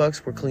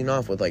 $5, we're clean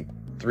off with like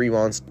 3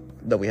 monsters.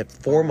 No, we had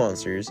 4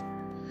 Monsters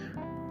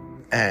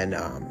and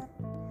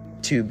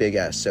 2 big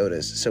ass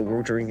sodas. So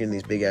we're drinking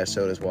these big ass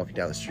sodas, walking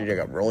down the street. I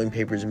got rolling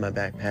papers in my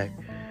backpack.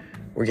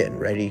 We're getting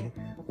ready.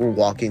 We're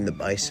walking the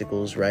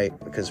bicycles, right?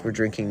 Because we're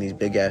drinking these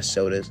big ass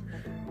sodas.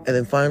 And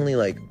then finally,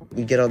 like,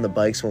 we get on the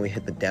bikes when we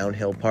hit the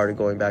downhill part of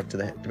going back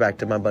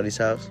to my buddy's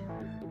house.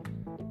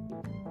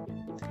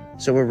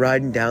 So we're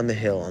riding down the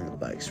hill on the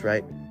bikes,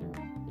 right?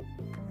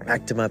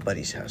 Back to my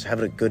buddy's house,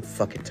 having a good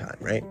fucking time,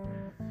 right?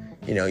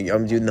 You know,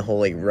 I'm doing the whole,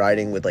 like,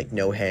 riding with, like,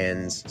 no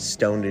hands,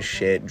 stoned as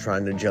shit,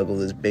 trying to juggle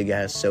this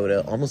big-ass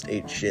soda. Almost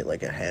ate shit,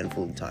 like, a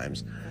handful of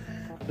times.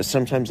 But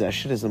sometimes that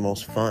shit is the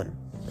most fun,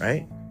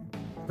 right?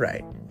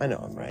 Right. I know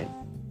I'm right.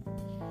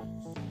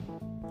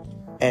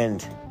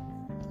 And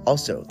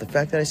also, the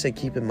fact that I said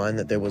keep in mind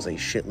that there was a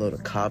shitload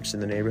of cops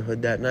in the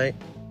neighborhood that night.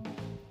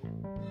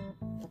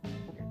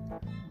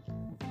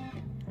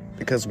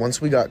 Because once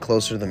we got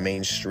closer to the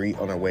main street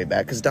on our way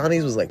back, because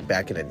Donnie's was, like,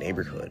 back in a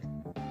neighborhood.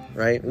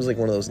 Right? It was like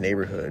one of those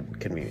neighborhood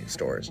convenience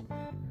stores.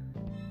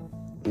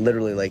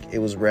 Literally, like, it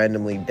was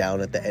randomly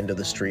down at the end of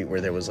the street where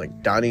there was,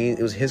 like, Donnie,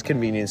 it was his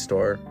convenience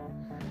store.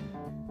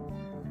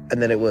 And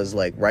then it was,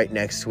 like, right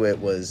next to it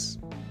was,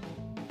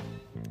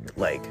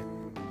 like,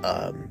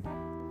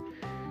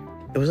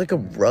 it was like a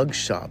rug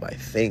shop, I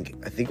think.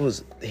 I think it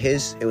was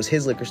his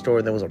liquor store,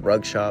 and there was a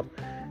rug shop.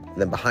 And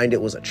then behind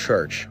it was a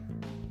church.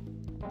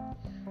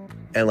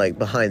 And, like,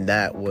 behind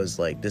that was,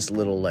 like, this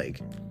little,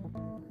 like,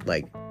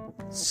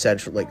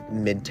 central, like,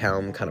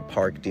 midtown kind of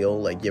park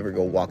deal. Like, you ever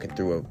go walking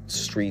through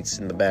streets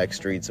in the back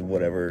streets of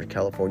whatever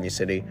California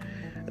city,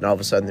 and all of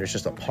a sudden there's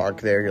just a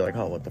park there. You're like,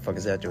 oh, what the fuck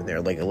is that doing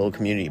there? Like, a little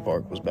community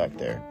park was back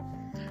there.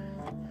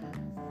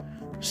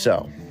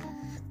 So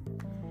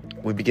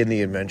we begin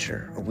the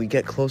adventure. We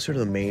get closer to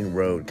the main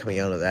road coming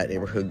out of that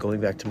neighborhood, going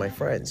back to my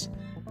friends.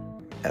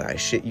 And I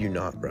shit you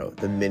not, bro,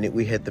 the minute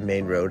we hit the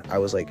main road, I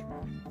was like,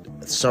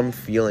 some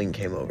feeling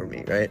came over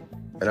me, right?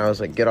 And I was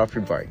like, get off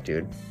your bike,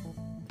 dude.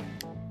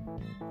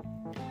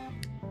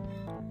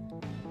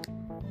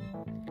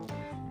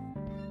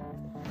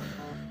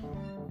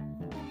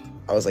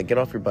 I was like, get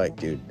off your bike,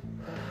 dude.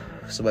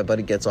 So my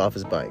buddy gets off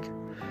his bike.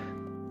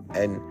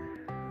 And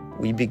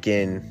we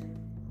begin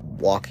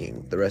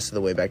walking the rest of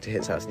the way back to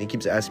his house. And he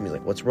keeps asking me,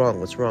 like, what's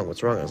wrong? What's wrong?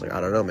 What's wrong? I was like, I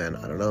don't know, man.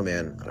 I don't know,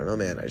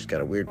 man. I just got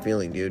a weird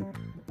feeling, dude.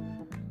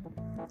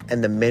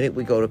 And the minute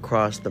we go to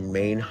cross the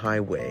main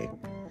highway,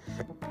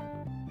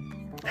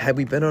 had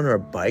we been on our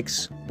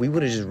bikes, we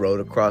would have just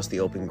rode across the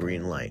open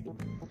green light.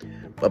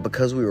 But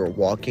because we were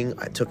walking,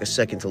 I took a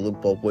second to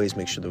look both ways,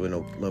 make sure there were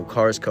no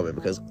cars coming.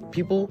 Because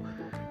people...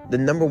 The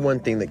number one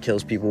thing that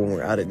kills people when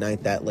we're out at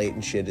night that late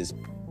and shit is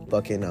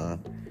fucking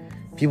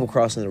people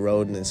crossing the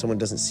road and then someone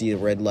doesn't see a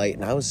red light.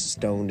 And I was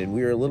stoned and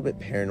we were a little bit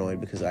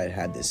paranoid because I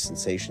had this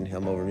sensation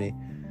come over me.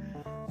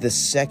 The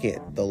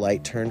second the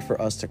light turned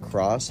for us to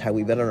cross, had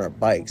we been on our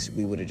bikes,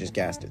 we would have just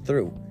gassed it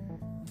through.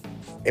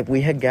 If we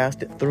had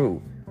gassed it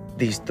through,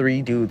 these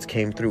 3 dudes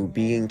came through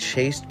being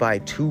chased by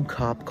 2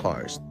 cop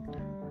cars.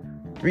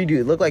 3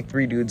 dudes, it looked like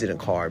 3 dudes in a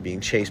car being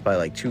chased by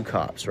like 2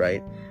 cops,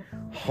 right?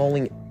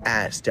 Hauling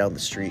ass down the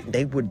street.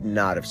 They would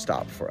not have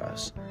stopped for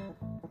us.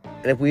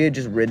 And if we had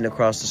just ridden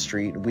across the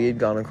street, we had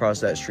gone across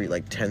that street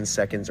like 10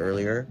 seconds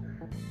earlier,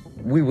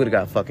 we would have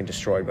got fucking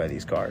destroyed by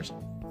these cars.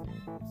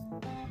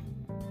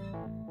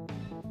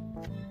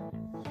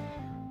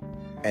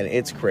 And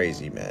it's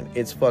crazy, man.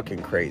 It's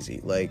fucking crazy.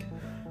 Like,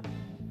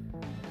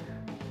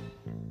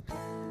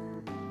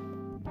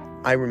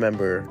 I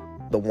remember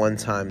the one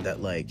time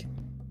that, like,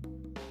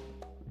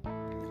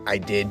 I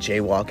did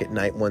jaywalk at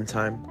night one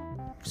time.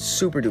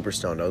 Super duper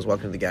stoned. I was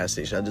walking to the gas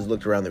station. I just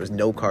looked around. There was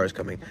no cars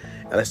coming.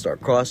 And I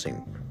start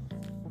crossing.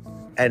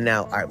 And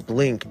now I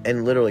blink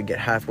and literally get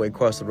halfway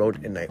across the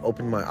road and I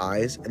open my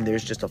eyes and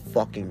there's just a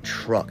fucking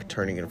truck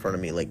turning in front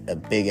of me, like a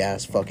big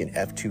ass fucking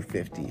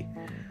F-250.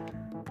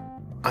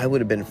 I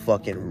would have been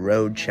fucking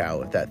road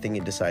chow if that thing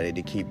had decided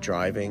to keep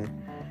driving.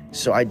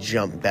 So I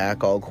jumped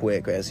back all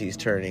quick as he's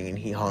turning and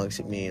he honks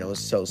at me and I was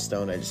so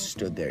stoned I just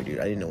stood there, dude.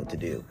 I didn't know what to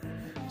do.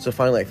 So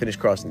finally I finished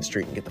crossing the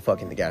street and get the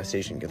fuck in the gas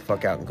station, get the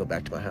fuck out and go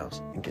back to my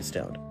house and get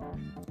stoned.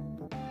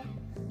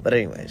 But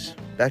anyways,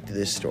 back to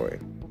this story.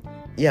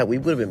 Yeah, we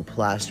would have been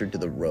plastered to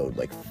the road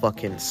like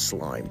fucking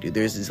slime, dude.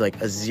 There's like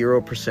a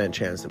 0%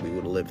 chance that we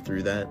would have lived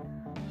through that.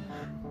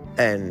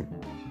 And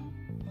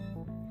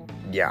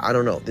yeah, I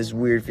don't know. This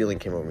weird feeling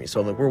came over me. So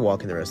I'm like, we're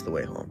walking the rest of the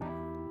way home.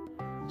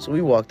 So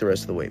we walked the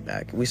rest of the way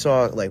back. We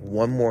saw like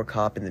one more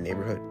cop in the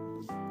neighborhood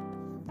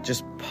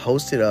just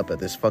posted up at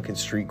this fucking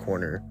street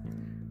corner.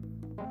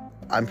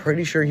 I'm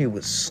pretty sure he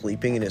was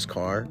sleeping in his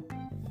car,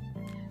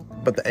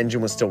 but the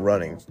engine was still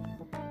running.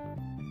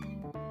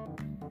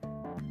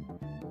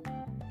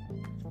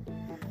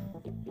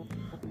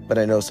 But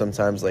I know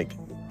sometimes, like,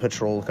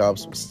 patrol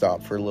cops will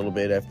stop for a little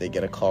bit if they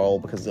get a call,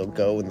 because they'll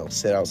go and they'll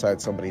sit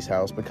outside somebody's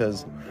house.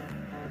 Because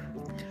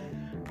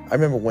I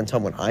remember one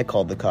time when I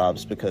called the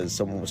cops because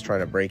someone was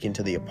trying to break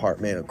into the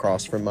apartment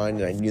across from mine,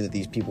 and I knew that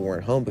these people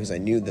weren't home because I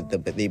knew that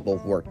they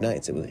both worked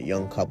nights. It was a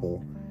young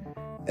couple,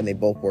 and they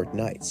both worked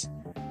nights.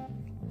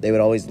 They would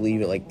always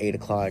leave at like 8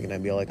 o'clock, and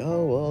I'd be like,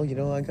 oh, well, you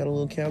know, I got a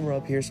little camera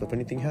up here, so if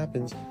anything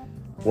happens.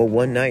 Well,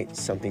 one night,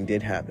 something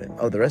did happen.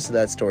 Oh, the rest of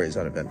that story is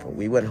uneventful.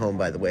 We went home,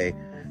 by the way.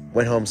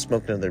 Went home,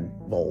 smoked another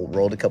bowl,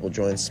 rolled a couple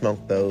joints,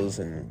 smoked those,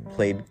 and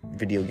played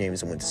video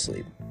games and went to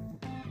sleep.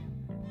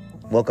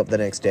 Woke up the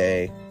next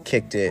day,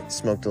 kicked it,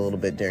 smoked a little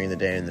bit during the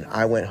day, and then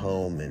I went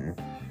home,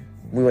 and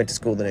we went to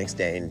school the next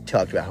day and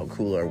talked about how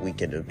cool our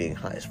weekend of being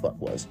high as fuck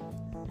was.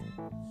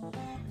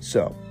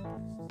 So,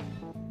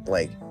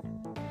 like,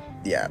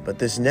 yeah, but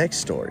this next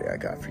story I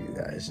got for you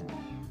guys,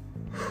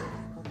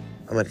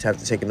 I'm going to have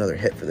to take another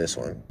hit for this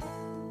one.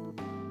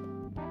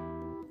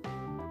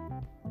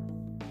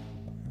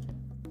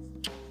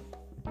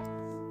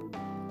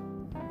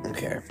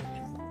 Okay.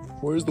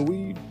 Where's the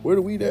weed? Where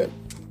the weed at?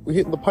 We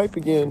hitting the pipe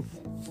again.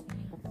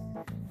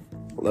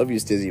 I love you,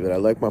 Stizzy, but I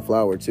like my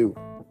flower too.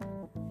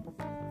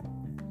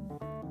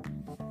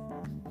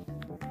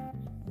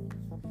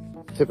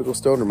 Typical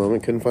stoner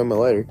moment, couldn't find my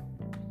lighter.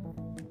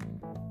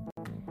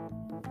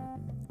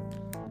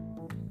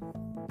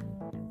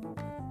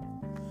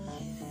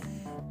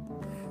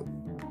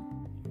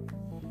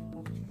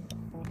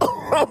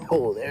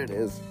 Oh, there it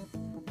is.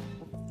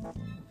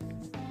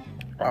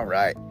 All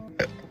right.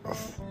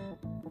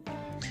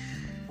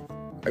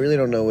 I really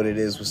don't know what it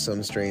is with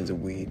some strains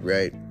of weed,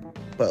 right?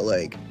 But,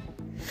 like,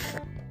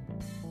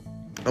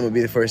 I'm gonna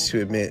be the first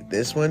to admit,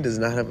 this one does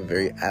not have a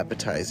very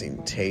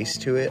appetizing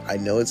taste to it. I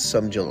know it's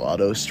some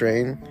gelato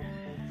strain,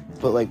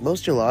 but, like,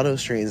 most gelato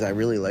strains I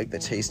really like the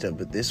taste of,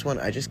 but this one,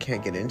 I just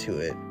can't get into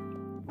it.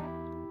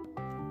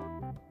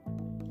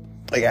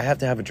 Like, I have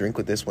to have a drink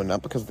with this one,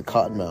 not because of the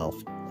cotton mouth.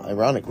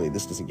 Ironically,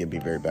 this doesn't give me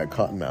very bad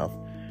cotton mouth.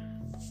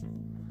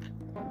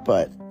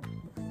 But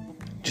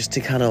just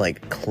to kind of,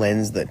 like,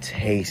 cleanse the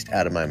taste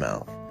out of my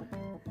mouth.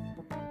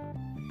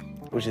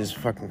 Which is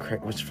fucking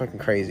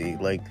crazy.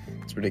 Like,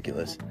 it's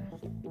ridiculous.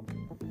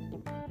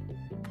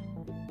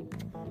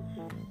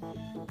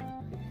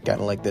 Kind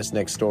of like this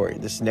next story.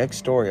 This next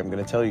story I'm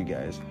going to tell you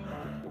guys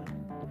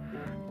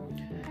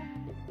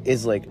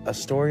is, like, a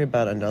story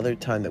about another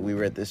time that we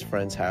were at this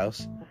friend's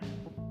house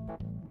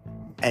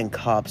and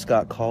cops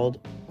got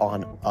called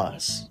on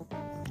us.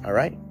 All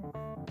right?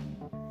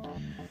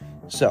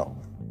 So,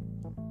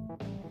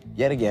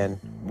 yet again,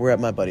 we're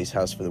at my buddy's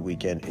house for the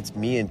weekend. It's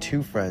me and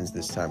two friends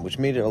this time, which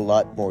made it a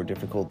lot more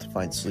difficult to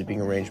find sleeping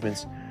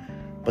arrangements.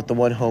 But the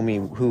one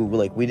homie who,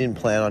 like, we didn't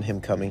plan on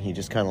him coming, he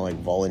just kind of, like,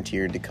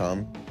 volunteered to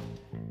come.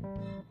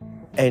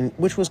 And,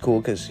 which was cool,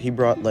 because he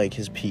brought, like,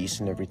 his piece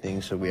and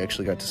everything, so we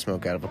actually got to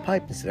smoke out of a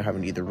pipe instead of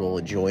having to either roll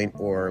a joint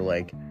or,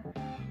 like,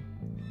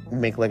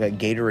 make, like, a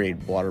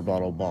Gatorade water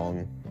bottle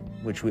bong,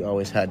 which we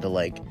always had to,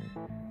 like,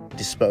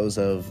 dispose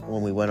of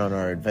when we went on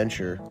our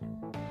adventure.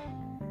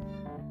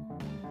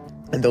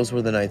 And those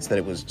were the nights that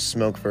it was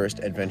smoke first,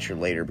 adventure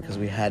later, because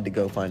we had to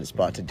go find a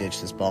spot to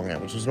ditch this bong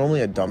at, which was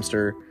normally a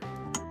dumpster.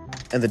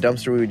 And the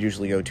dumpster we would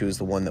usually go to is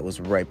the one that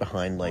was right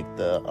behind, like,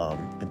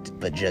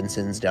 the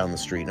Jensen's down the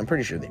street. And I'm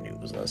pretty sure they knew it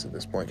was us at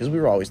this point, because we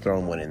were always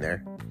throwing one in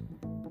there.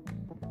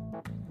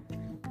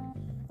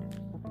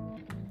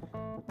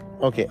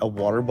 Okay, a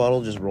water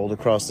bottle just rolled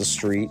across the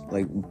street,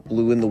 like,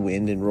 blew in the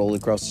wind and rolled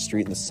across the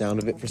street, and the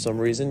sound of it, for some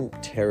reason,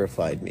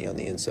 terrified me on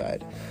the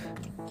inside.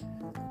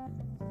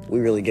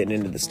 We're really getting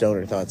into the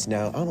stoner thoughts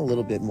now. I'm a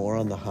little bit more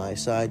on the high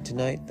side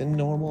tonight than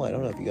normal. I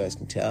don't know if you guys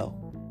can tell.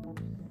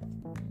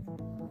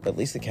 But at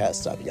least the cat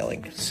stopped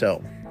yelling.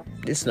 So,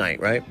 this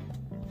night, right?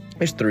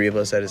 There's 3 of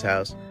us at his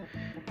house.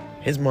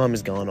 His mom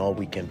is gone all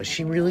weekend, but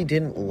she really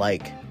didn't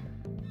like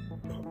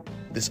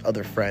this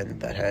other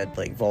friend that had,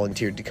 like,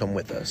 volunteered to come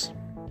with us.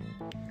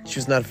 She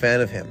was not a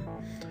fan of him.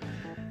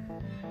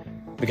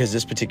 Because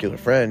this particular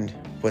friend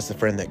was the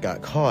friend that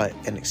got caught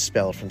and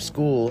expelled from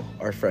school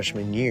our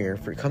freshman year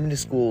for coming to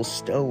school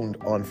stoned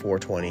on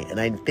 420. And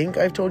I think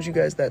I've told you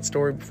guys that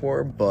story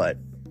before, but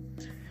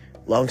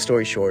long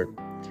story short,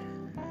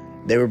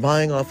 they were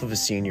buying off of a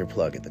senior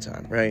plug at the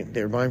time, right?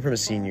 They were buying from a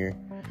senior,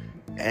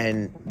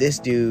 and this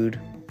dude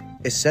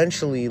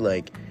essentially,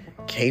 like,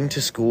 came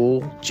to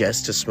school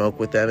just to smoke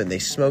with them, and they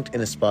smoked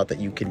in a spot that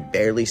you can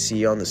barely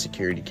see on the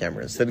security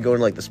camera. Instead of going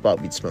to, like, the spot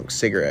we'd smoke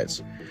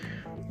cigarettes,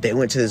 they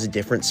went to this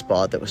different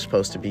spot that was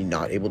supposed to be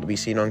not able to be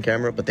seen on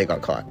camera, but they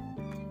got caught.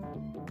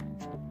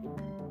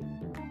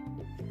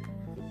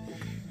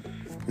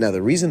 Now,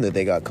 the reason that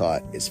they got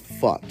caught is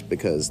fucked,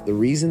 because the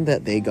reason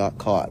that they got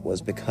caught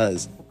was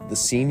because the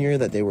senior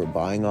that they were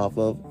buying off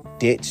of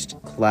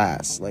ditched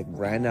class, like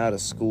ran out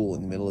of school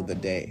in the middle of the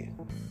day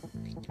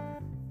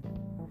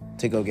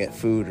to go get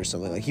food or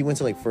something. Like, he went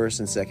to like first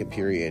and second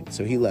period,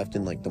 so he left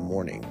in like the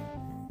morning.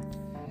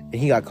 And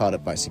he got caught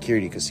up by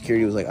security, because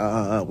security was like,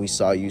 we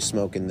saw you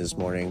smoking this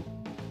morning.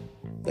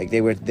 Like, they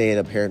had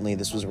apparently,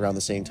 this was around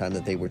the same time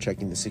that they were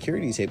checking the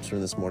security tapes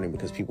from this morning,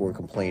 because people were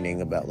complaining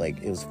about, like,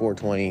 it was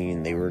 420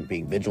 and they weren't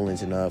being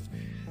vigilant enough.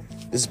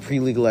 This is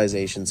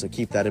pre-legalization, so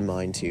keep that in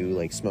mind too.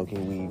 Like,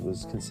 smoking weed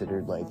was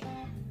considered like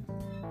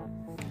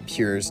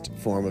purest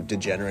form of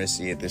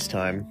degeneracy at this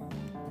time.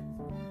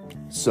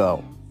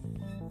 So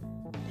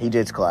he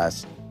ditched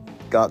class,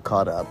 got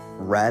caught up,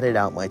 ratted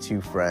out my two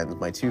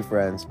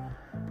friends.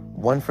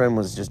 One friend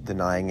was just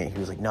denying it. He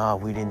was like, "Nah,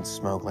 we didn't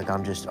smoke. Like,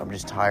 I'm just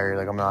tired.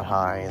 Like, I'm not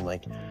high." And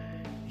like,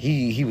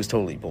 he was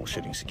totally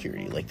bullshitting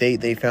security. Like,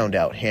 they found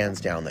out hands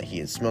down that he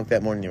had smoked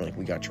that morning. They were like,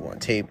 "We got you on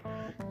tape.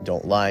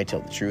 Don't lie. Tell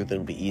the truth.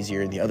 It'll be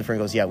easier." And the other friend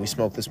goes, "Yeah, we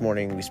smoked this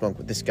morning. We smoked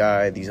with this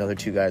guy. These other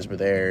two guys were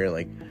there.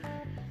 Like,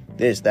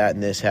 this, that,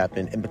 and this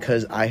happened." And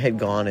because I had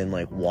gone and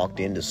like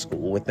walked into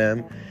school with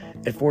them,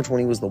 at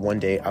 420 was the one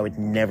day I would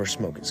never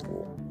smoke at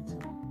school.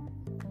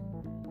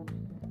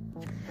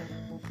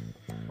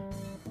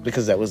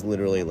 Because that was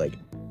literally like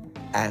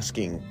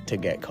asking to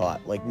get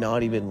caught. Like,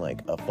 not even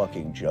like a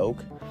fucking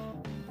joke.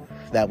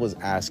 That was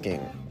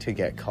asking to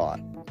get caught.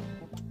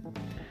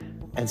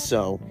 And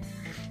so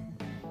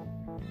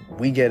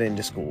we get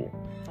into school.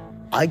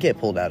 I get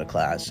pulled out of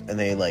class, and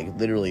they like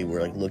literally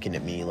were like looking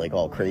at me like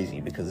all crazy,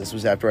 because this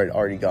was after I'd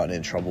already gotten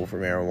in trouble for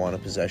marijuana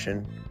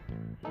possession.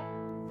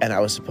 And I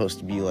was supposed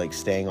to be like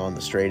staying on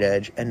the straight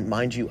edge. And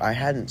mind you, I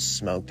hadn't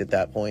smoked at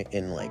that point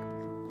in like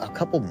a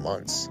couple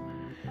months,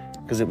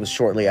 because it was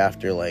shortly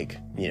after, like,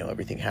 you know,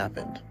 everything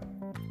happened.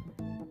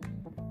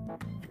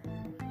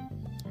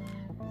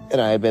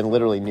 And I had been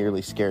literally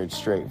nearly scared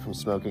straight from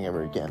smoking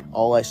ever again.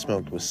 All I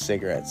smoked was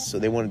cigarettes, so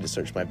they wanted to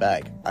search my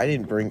bag. I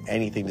didn't bring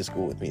anything to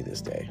school with me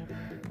this day.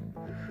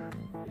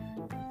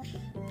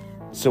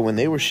 So when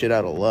they were shit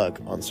out of luck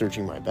on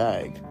searching my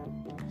bag,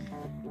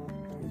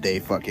 they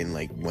fucking,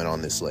 like, went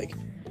on this, like,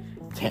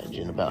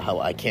 tangent about how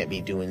I can't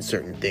be doing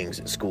certain things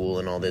at school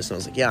and all this. And I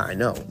was like, yeah, I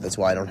know. That's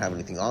why I don't have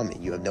anything on me.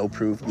 You have no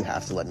proof. You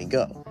have to let me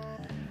go.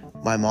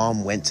 My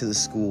mom went to the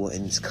school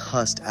and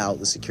cussed out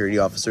the security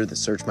officer that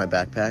searched my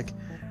backpack,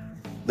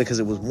 because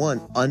it was,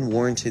 one,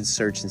 unwarranted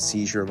search and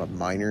seizure of a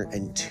minor,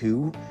 and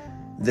two,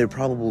 their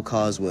probable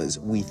cause was,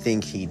 we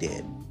think he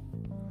did.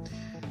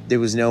 There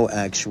was no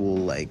actual,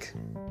 like,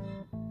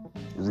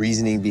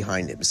 reasoning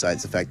behind it,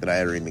 besides the fact that I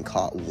had already been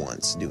caught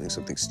once doing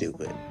something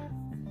stupid.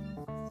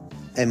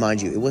 And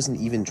mind you, it wasn't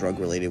even drug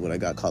related when I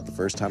got caught the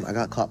first time. I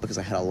got caught because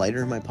I had a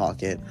lighter in my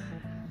pocket,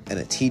 and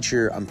a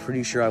teacher, I'm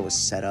pretty sure I was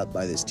set up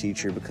by this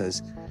teacher,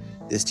 because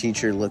this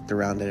teacher looked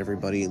around at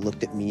everybody,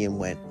 looked at me and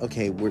went,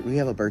 "Okay, we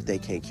have a birthday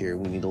cake here.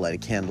 We need to light a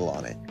candle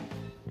on it."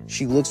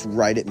 She looks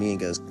right at me and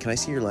goes, "Can I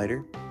see your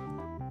lighter?"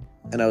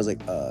 And I was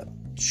like,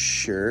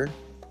 sure,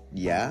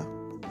 yeah.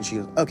 And she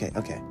goes, okay.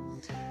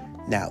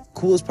 Now,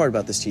 coolest part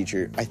about this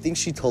teacher, I think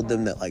she told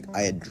them that, like,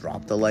 I had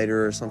dropped a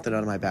lighter or something out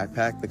of my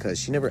backpack, because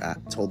she never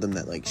told them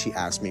that, like, she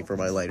asked me for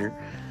my lighter.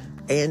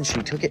 And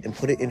she took it and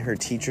put it in her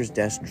teacher's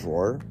desk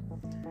drawer.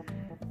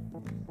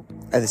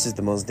 And this is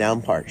the most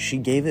down part. She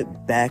gave it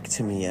back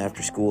to me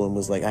after school and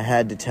was like, I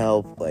had to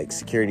tell, like,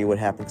 security what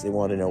happened, because they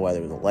wanted to know why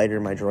there was a lighter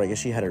in my drawer. I guess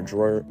she had her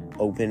drawer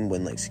open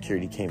when, like,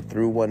 security came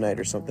through one night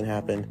or something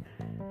happened.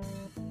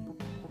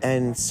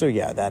 And so,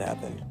 yeah, that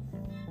happened.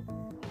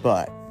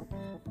 But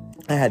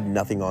I had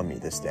nothing on me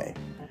this day.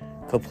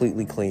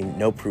 Completely clean,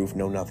 no proof,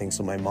 no nothing.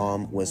 So my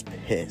mom was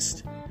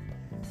pissed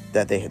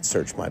that they had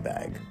searched my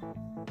bag.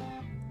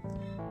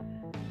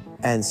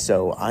 And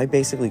so I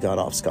basically got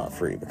off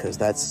scot-free, because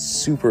that's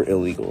super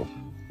illegal.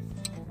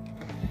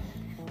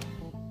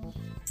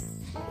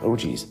 Oh,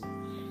 geez.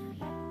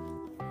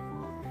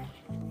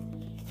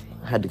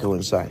 I had to go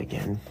inside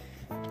again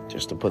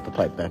just to put the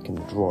pipe back in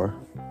the drawer.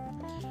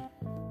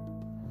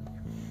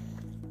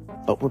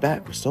 But we're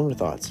back with Stoner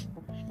Thoughts.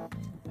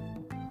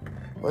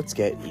 Let's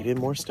get even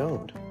more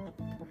stoned.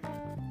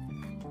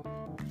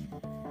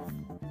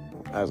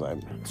 As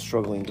I'm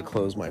struggling to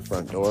close my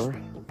front door.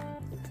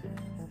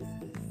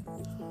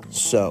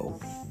 So,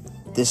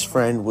 this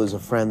friend was a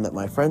friend that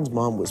my friend's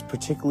mom was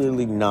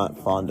particularly not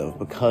fond of,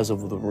 because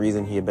of the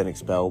reason he had been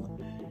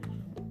expelled.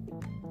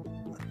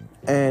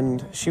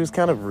 And she was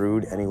kind of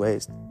rude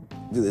anyways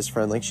to this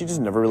friend. Like, she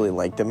just never really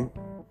liked him.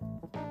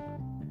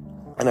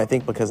 And I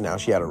think because now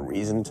she had a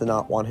reason to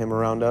not want him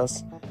around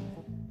us,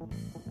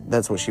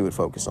 that's what she would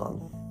focus on.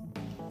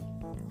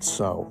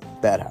 So,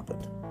 that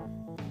happened.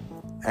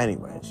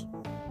 Anyways.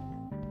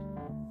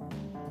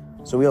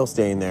 So we all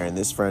stay in there, and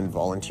this friend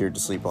volunteered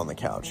to sleep on the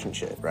couch and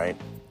shit, right?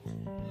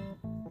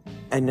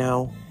 And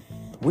now,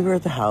 we were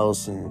at the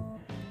house, and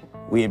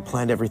we had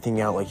planned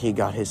everything out. Like, he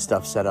got his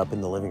stuff set up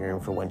in the living room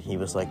for when he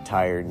was, like,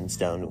 tired and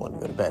stoned and wanted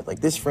to go to bed.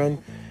 Like, this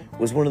friend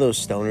was one of those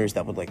stoners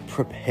that would, like,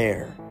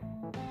 prepare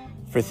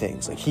for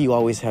things. Like, he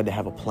always had to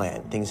have a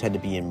plan. Things had to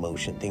be in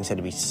motion. Things had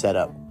to be set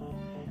up.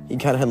 He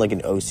kind of had like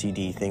an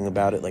OCD thing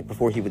about it. Like,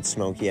 before he would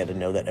smoke, he had to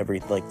know that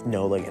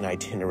an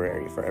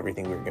itinerary for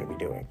everything we were going to be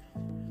doing.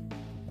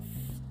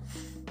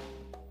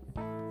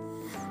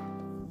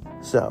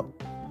 So,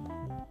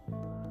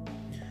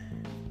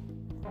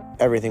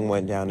 everything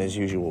went down as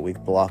usual. We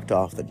blocked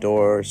off the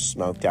doors,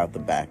 smoked out the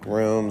back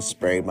room,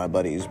 sprayed my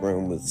buddy's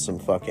room with some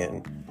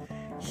fucking...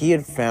 He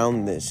had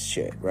found this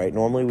shit, right?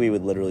 Normally we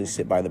would literally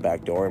sit by the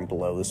back door and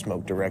blow the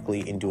smoke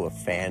directly into a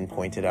fan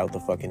pointed out the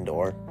fucking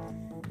door.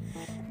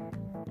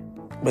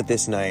 But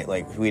this night,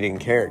 like, we didn't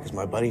care because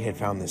my buddy had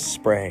found this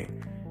spray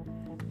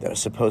that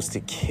was supposed to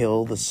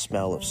kill the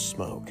smell of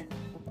smoke.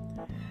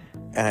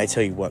 And I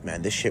tell you what,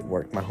 man, this shit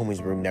worked. My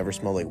homie's room never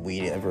smelled like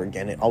weed ever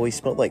again. It always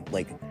smelled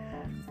like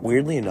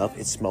weirdly enough,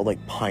 it smelled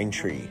like pine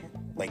tree,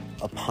 like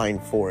a pine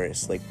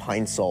forest, like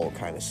pine sol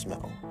kind of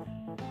smell.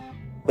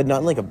 But not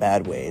in like a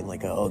bad way,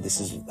 like this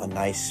is a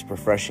nice,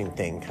 refreshing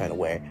thing kind of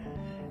way.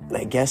 And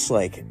I guess,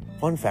 like,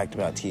 fun fact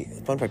about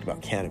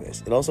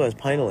cannabis, it also has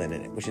pineolin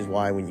in it, which is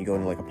why when you go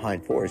into like a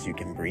pine forest, you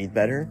can breathe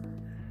better,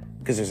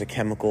 because there's a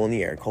chemical in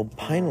the air called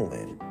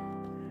pineolin.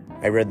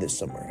 I read this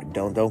somewhere.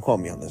 Don't quote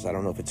me on this. I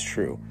don't know if it's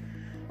true.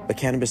 But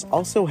cannabis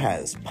also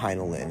has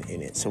pineolin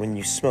in it. So when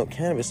you smoke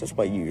cannabis, that's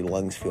why your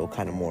lungs feel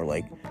kind of more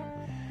like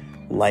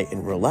light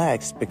and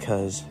relaxed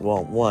because,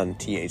 well, 1,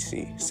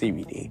 THC,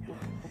 CBD.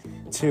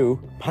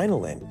 2,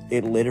 pineolin.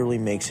 It literally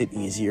makes it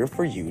easier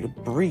for you to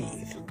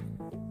breathe.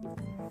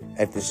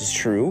 If this is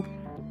true,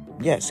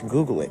 yes,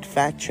 Google it.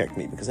 Fact check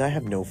me, because I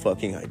have no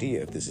fucking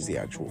idea if this is the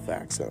actual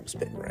facts that I'm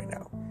spitting right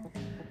now.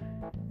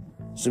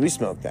 So we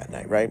smoked that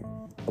night, right?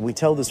 And we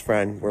tell this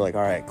friend, we're like,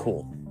 all right,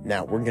 cool.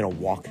 Now we're going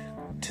to walk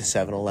to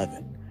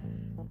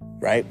 7-Eleven,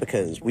 right?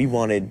 Because we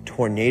wanted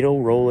tornado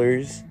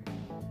rollers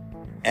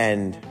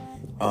and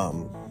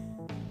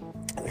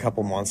a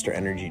couple Monster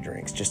Energy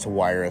drinks just to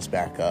wire us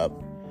back up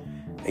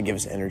and give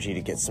us energy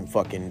to get some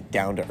fucking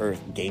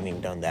down-to-earth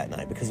gaming done that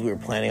night, because we were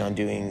planning on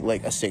doing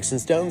like a Sticks and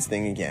Stones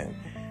thing again.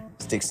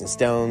 Sticks and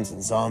Stones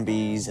and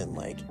zombies, and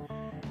like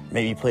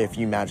maybe play a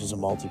few matches of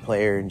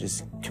multiplayer and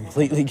just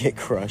completely get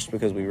crushed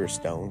because we were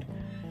stoned.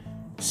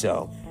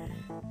 So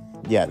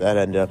yeah, that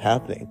ended up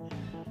happening.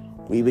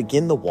 We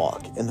begin the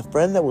walk, and the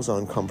friend that was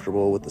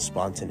uncomfortable with the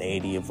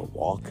spontaneity of the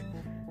walk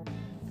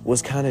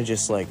was kind of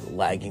just like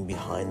lagging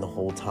behind the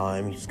whole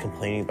time. He was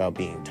complaining about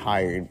being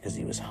tired because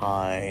he was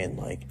high and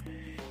like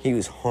he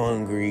was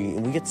hungry.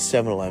 And we get to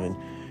 7-Eleven,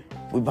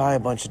 we buy a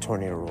bunch of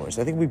tornado rollers.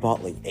 I think we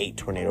bought like 8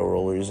 tornado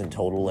rollers in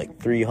total,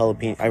 like 3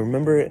 jalapeno. I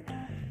remember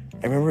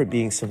it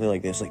being something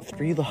like this, like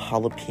 3 of the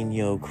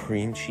jalapeno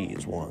cream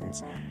cheese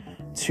ones,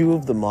 2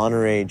 of the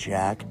Monterey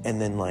Jack,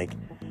 and then like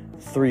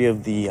 3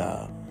 of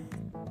the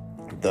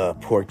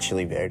pork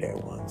chili verde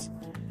ones.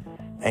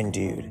 And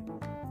dude,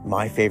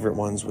 my favorite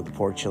ones were the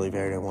pork chili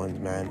verde ones,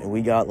 man. And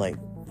we got like,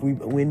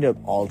 we ended up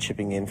all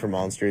chipping in for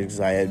Monsters because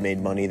I had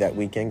made money that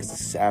weekend, because this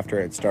is after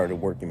I'd started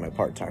working my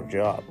part-time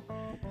job.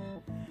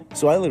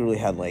 So I literally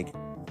had like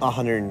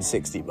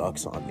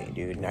 $160 on me,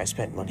 dude, and I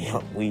spent money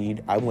on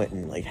weed. I went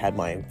and like had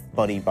my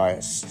buddy buy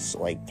us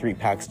like 3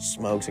 packs of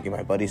smokes. I gave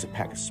my buddies a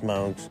pack of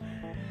smokes.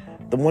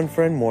 The one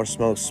friend more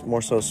so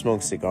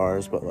smoked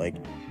cigars, but like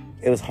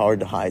it was hard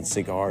to hide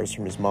cigars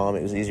from his mom.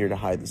 It was easier to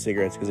hide the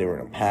cigarettes because they were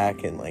in a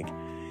pack. And like,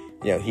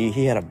 you know,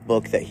 he had a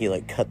book that he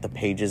like cut the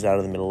pages out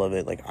of the middle of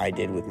it, like I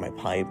did with my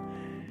pipe,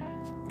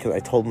 because I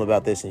told him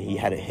about this, and he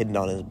had it hidden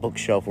on his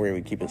bookshelf where he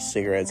would keep his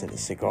cigarettes and his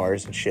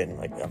cigars and shit, and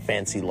like a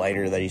fancy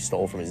lighter that he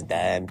stole from his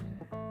dad.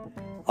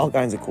 All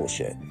kinds of cool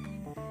shit.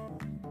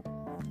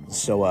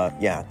 So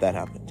yeah, that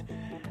happened.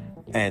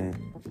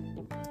 And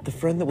the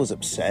friend that was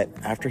upset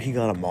after he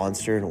got a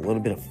Monster and a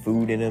little bit of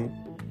food in him,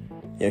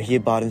 you know, he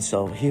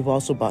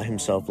also bought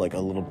himself like a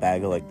little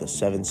bag of like the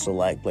 7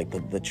 Select, like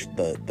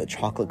the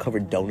chocolate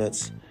covered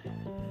donuts.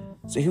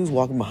 So he was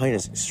walking behind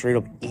us, straight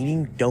up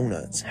eating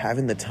donuts,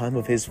 having the time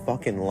of his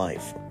fucking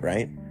life,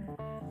 right?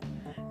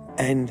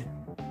 And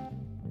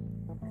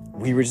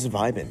we were just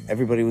vibing.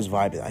 Everybody was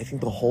vibing. I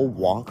think the whole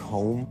walk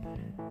home,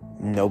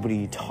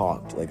 nobody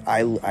talked. Like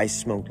I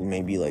smoked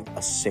maybe like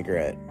a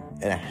cigarette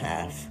and a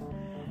half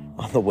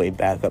on the way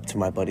back up to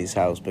my buddy's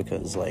house,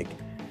 because like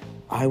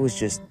I was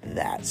just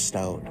that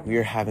stoned. We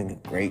were having a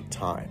great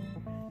time.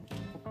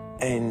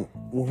 And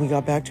when we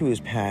got back to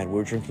his pad, we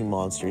were drinking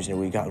Monsters, and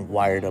we got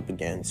wired up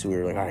again. So we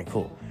were like, all right,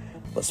 cool.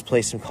 Let's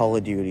play some Call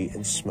of Duty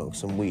and smoke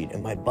some weed.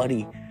 And my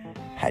buddy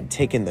had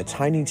taken the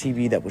tiny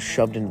TV that was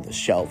shoved into the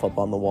shelf up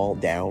on the wall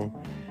down,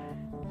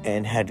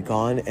 and had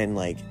gone and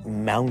like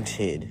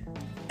mounted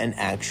an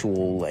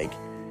actual like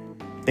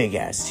big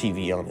ass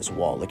TV on his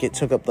wall. Like it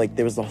took up, like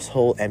there was this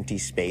whole empty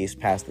space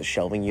past the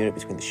shelving unit,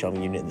 between the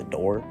shelving unit and the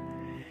door.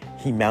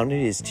 He mounted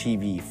his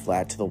TV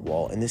flat to the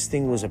wall, and this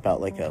thing was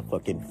about like a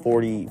fucking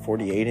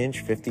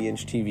 48-inch,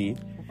 50-inch TV.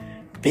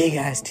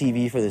 Big-ass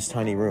TV for this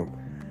tiny room.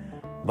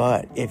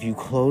 But if you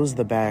close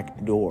the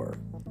back door,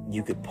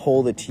 you could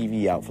pull the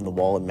TV out from the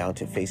wall and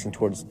mount it facing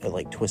towards,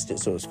 like twist it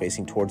so it was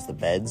facing towards the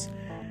beds,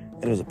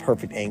 and it was a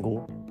perfect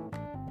angle.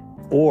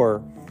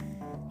 Or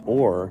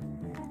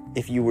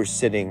if you were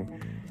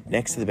sitting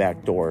next to the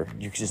back door,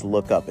 you could just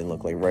look up and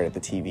look like right at the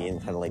TV and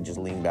kind of like just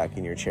lean back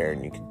in your chair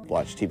and you could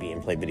watch TV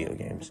and play video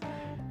games.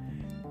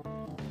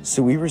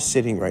 So we were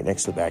sitting right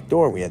next to the back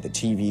door. We had the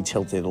TV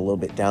tilted a little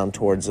bit down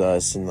towards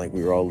us, and like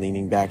we were all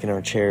leaning back in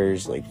our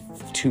chairs, like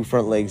 2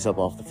 front legs up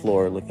off the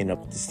floor, looking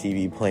up at this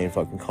TV, playing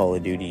fucking Call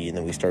of Duty. And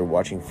then we started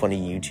watching funny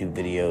YouTube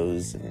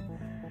videos, and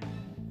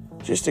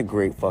just a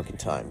great fucking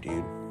time,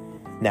 dude.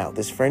 Now,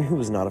 this friend who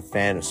was not a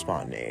fan of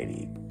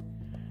spontaneity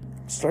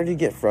started to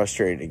get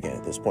frustrated again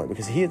at this point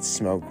because he had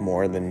smoked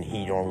more than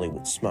he normally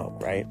would smoke,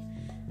 right?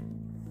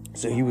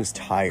 So he was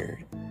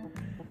tired.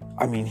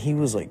 I mean, he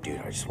was like, dude,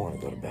 I just want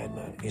to go to bed,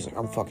 man. He's like,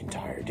 I'm fucking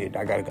tired, dude.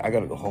 I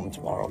gotta go home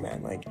tomorrow,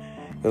 man. Like,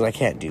 because I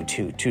can't do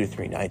two to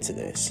 3 nights of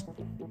this.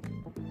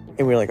 And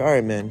we were like, all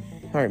right, man.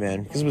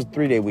 Because it was a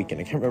 3-day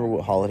weekend. I can't remember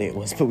what holiday it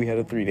was, but we had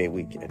a 3-day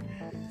weekend.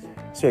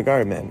 So like, all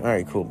right, man. All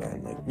right, cool,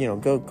 man. Like, you know,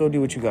 go do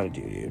what you gotta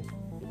do, dude.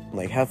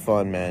 Like, have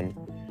fun, man.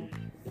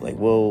 Like,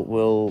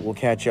 we'll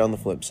catch you on the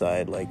flip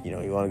side. Like, you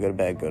know, you want to go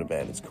to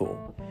bed. It's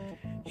cool.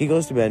 He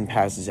goes to bed and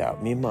passes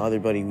out. Me and my other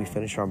buddy, we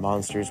finish our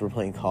monsters. We're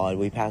playing COD.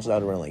 We pass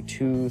out around like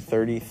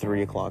 2:30,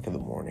 3 o'clock in the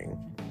morning.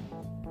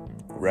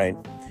 Right?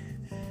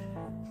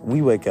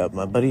 We wake up.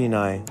 My buddy and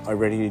I are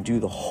ready to do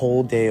the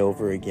whole day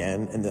over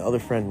again. And the other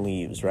friend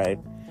leaves, right?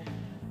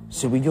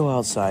 So we go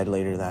outside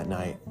later that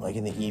night, like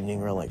in the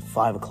evening, around like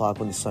 5 o'clock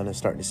when the sun is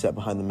starting to set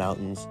behind the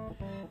mountains.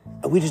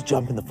 And we just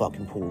jump in the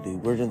fucking pool,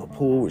 dude. We're in the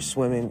pool. We're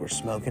swimming. We're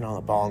smoking on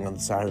the bong on the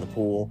side of the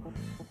pool.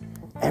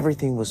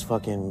 Everything was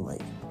fucking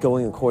like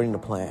going according to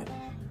plan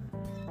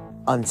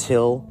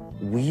until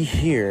we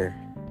hear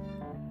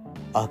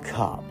a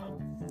cop.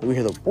 We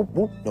hear the whoop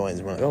whoop noise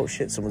and we're like, oh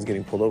shit, someone's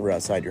getting pulled over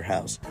outside your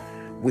house,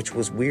 which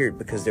was weird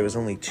because there was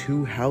only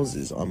 2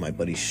 houses on my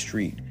buddy's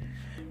street,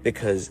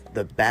 because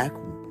the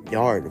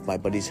backyard of my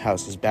buddy's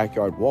house, his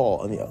backyard wall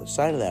on the other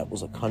side of that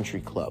was a country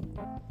club,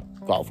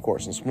 golf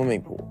course and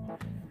swimming pool.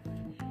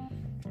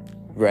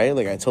 Right?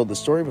 Like I told the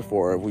story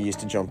before, we used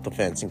to jump the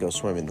fence and go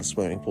swim in the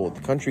swimming pool at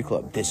the country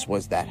club. This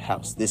was that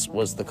house. This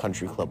was the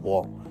country club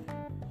wall.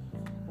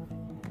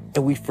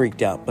 And we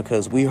freaked out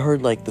because we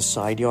heard like the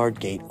side yard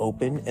gate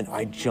open, and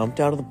I jumped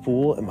out of the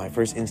pool and my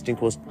first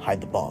instinct was hide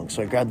the bong.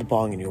 So I grabbed the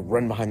bong and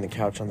run behind the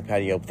couch on the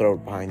patio, throw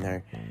it behind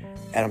there.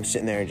 And I'm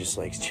sitting there just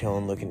like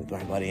chilling, looking at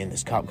my buddy, and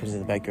this cop comes in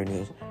the backyard and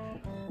he goes,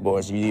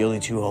 boys, are you the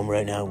only 2 home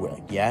right now? We're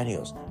like, yeah. And he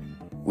goes,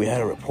 we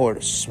had a report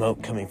of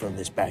smoke coming from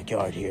this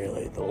backyard here,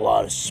 like a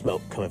lot of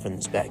smoke coming from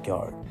this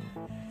backyard.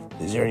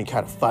 Is there any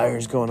kind of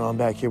fires going on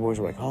back here, boys?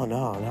 We're like, oh,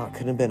 no, it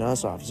couldn't have been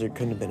us, officer. It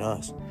couldn't have been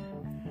us.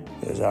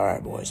 He goes, all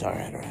right, boys, all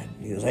right.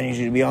 He goes, I need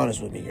you to be honest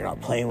with me. You're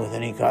not playing with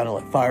any kind of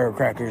like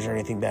firecrackers or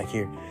anything back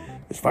here.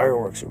 Because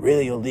fireworks are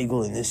really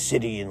illegal in this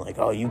city, and like,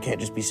 oh, you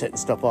can't just be setting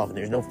stuff off, and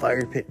there's no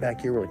fire pit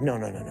back here. We're like,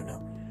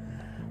 no.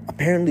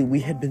 Apparently, we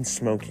had been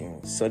smoking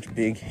such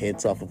big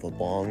hits off of a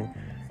bong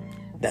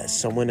that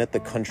someone at the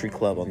country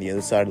club on the other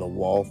side of the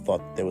wall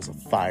thought there was a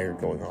fire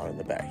going on in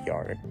the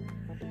backyard.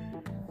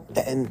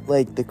 And,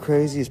 like, the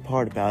craziest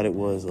part about it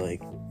was,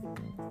 like,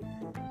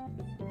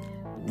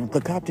 the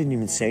cop didn't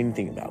even say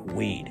anything about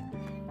weed.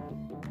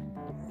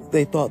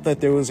 They thought that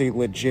there was a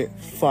legit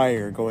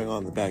fire going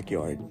on in the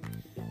backyard.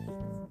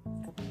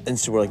 And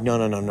so we're like,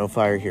 no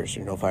fire here, sir,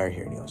 no fire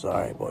here. And he goes, all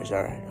right, boys,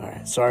 all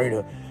right. Sorry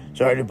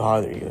to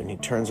bother you. And he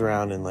turns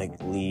around and, like,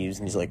 leaves,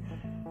 and he's like,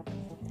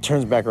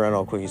 turns back around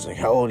all quick. He's like,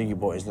 how old are you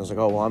boys? And I was like,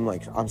 oh,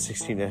 well, I'm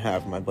 16 and a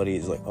half. And my buddy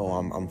is like, oh,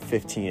 I'm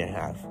 15 and a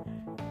half.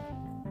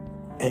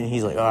 And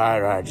he's like,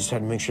 all right. Just had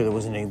to make sure there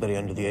wasn't anybody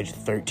under the age of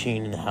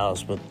 13 in the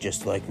house, but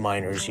just like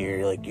minors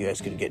here. Like, you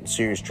guys could get in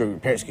serious trouble. Your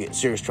parents could get in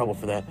serious trouble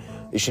for that.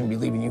 They shouldn't be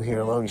leaving you here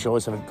alone. You should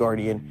always have a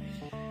guardian.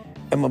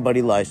 And my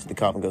buddy lies to the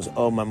cop and goes,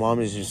 oh, my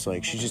mom is just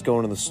like, she's just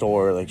going to the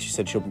store. Like, she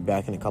said she'll be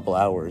back in a couple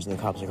hours. And the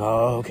cop's like,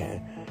 oh,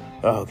 okay,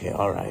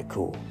 all right,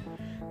 cool.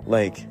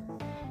 Like,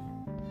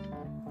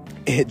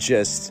 it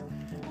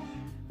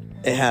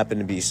happened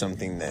to be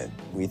something that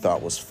we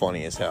thought was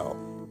funny as hell.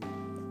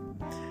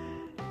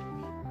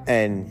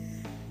 And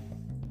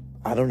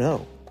I don't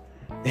know.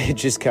 It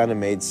just kind of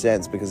made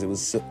sense because it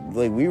was so,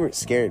 like, we were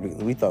scared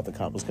because we thought the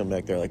cop was coming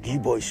back there like, you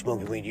boys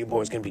smoking weed, you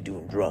boys gonna be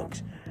doing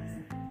drugs.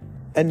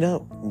 And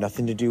no,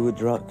 nothing to do with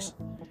drugs.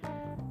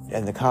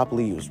 And the cop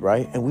leaves,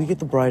 right? And we get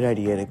the bright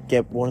idea to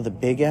get one of the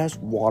big ass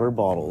water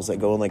bottles that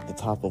go in like the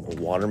top of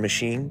a water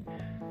machine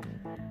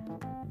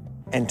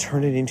and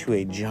turn it into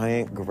a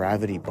giant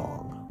gravity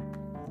bong.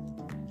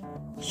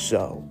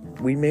 So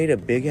we made a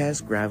big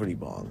ass gravity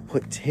bong,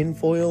 put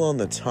tinfoil on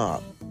the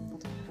top,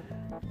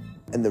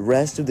 and the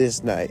rest of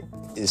this night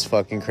is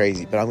fucking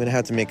crazy. But I'm gonna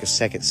have to make a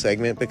second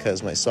segment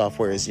because my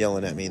software is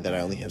yelling at me that I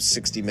only have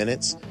 60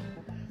 minutes.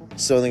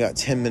 So I only got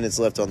 10 minutes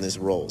left on this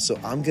roll. So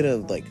I'm gonna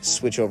like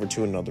switch over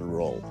to another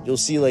roll. You'll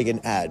see like an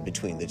ad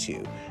between the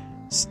two.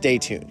 Stay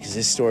tuned because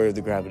this story of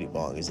the gravity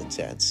bong is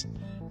intense.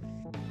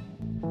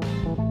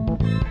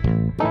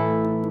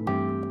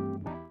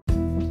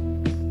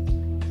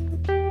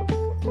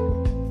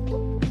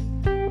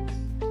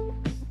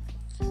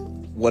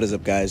 What is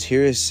up, guys?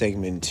 Here is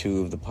segment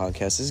 2 of the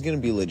podcast. This is going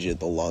to be legit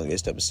the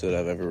longest episode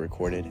I've ever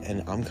recorded,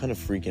 and I'm kind of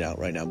freaking out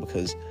right now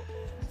because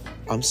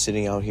I'm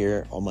sitting out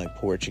here on my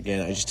porch again.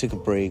 I just took a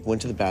break,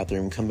 went to the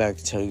bathroom, come back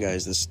to tell you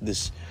guys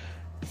this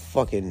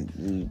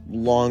fucking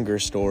longer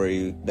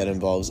story that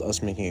involves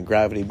us making a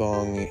gravity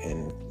bong,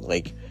 and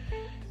like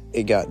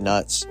it got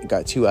nuts. It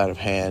got too out of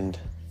hand.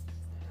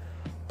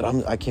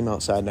 But I came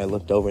outside and I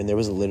looked over and there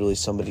was literally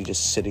somebody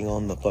just sitting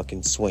on the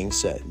fucking swing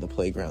set in the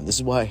playground. This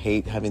is why I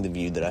hate having the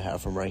view that I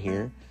have from right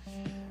here,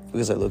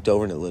 because I looked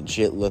over and it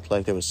legit looked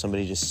like there was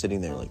somebody just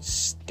sitting there like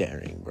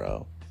staring,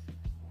 bro.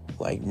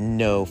 Like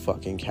no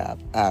fucking cap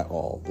at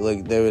all.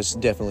 Like there was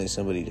definitely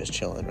somebody just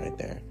chilling right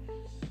there.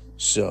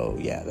 So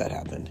yeah, that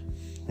happened.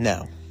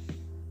 Now,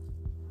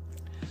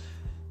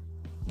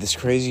 this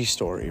crazy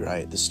story,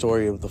 right? The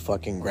story of the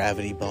fucking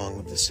gravity bong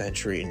of the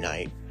century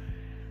night.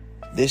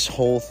 This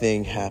whole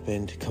thing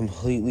happened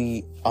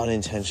completely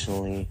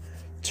unintentionally,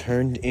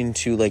 turned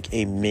into like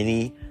a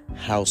mini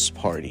house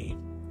party.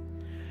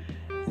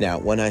 Now,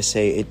 when I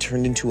say it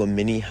turned into a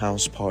mini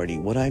house party,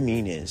 what I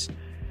mean is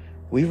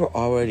we were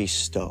already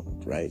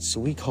stoned, right? So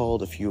we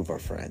called a few of our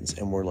friends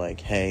and we're like,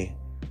 hey,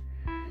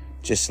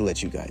 just to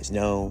let you guys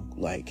know,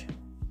 like,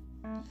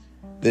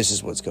 this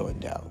is what's going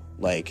down.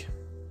 Like,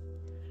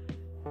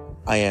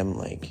 I am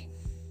like,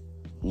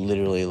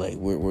 literally, like,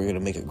 we're gonna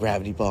make a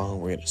gravity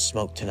bong, we're gonna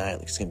smoke tonight,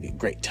 like, it's gonna be a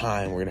great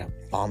time, we're gonna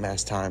have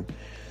bomb-ass time,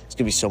 it's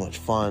gonna be so much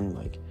fun,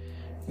 like,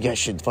 you guys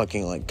should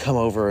fucking, like, come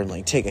over and,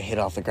 like, take a hit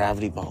off the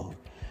gravity bong,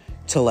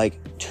 to,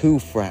 like, 2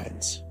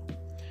 friends.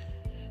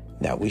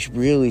 Now, we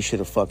really should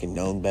have fucking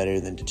known better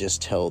than to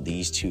just tell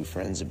these 2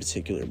 friends in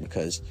particular,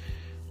 because,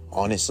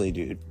 honestly,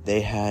 dude, they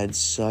had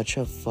such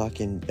a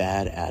fucking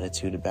bad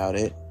attitude about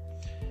it.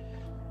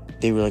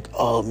 They were like,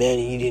 oh, man,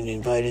 you didn't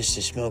invite us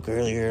to smoke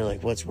earlier.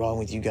 Like, what's wrong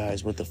with you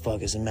guys? What the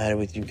fuck is the matter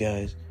with you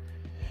guys?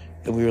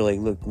 And we were like,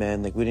 look,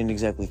 man, like, we didn't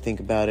exactly think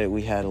about it.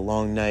 We had a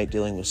long night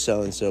dealing with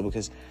so-and-so.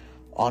 Because,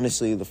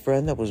 honestly, the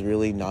friend that was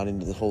really not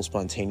into the whole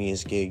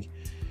spontaneous gig,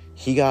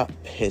 he got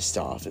pissed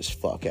off as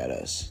fuck at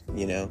us,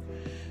 you know?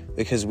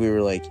 Because we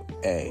were like,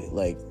 hey,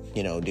 like,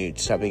 you know, dude,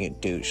 stop being a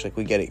douche. Like,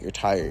 we get it. You're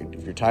tired.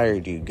 If you're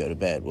tired, dude, go to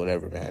bed.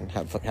 Whatever, man.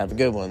 Have a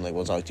good one. Like,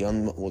 we'll talk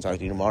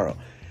to you tomorrow.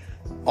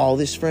 All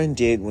this friend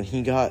did when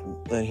he got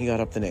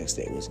up the next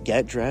day was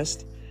get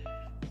dressed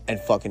and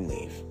fucking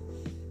leave.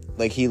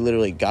 Like, he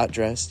literally got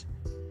dressed,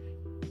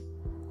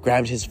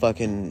 grabbed his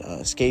fucking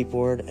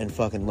skateboard, and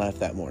fucking left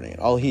that morning.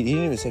 He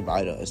didn't even say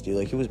bye to us, dude.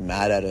 Like, he was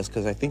mad at us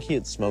because I think he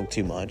had smoked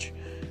too much.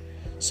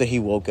 So he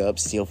woke up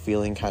still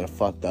feeling kind of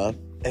fucked up,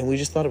 and we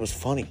just thought it was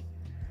funny.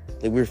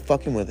 Like, we were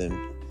fucking with him,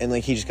 and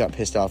like he just got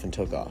pissed off and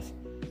took off.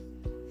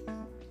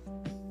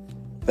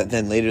 But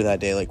then later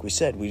that day, like we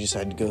said, we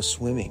decided to go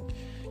swimming.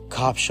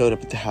 Cops showed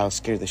up at the house,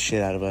 scared the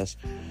shit out of us.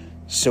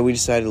 So we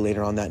decided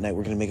later on that night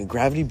we're going to make a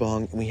gravity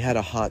bong, and we had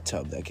a hot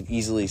tub that could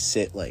easily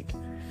sit, like,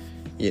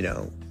 you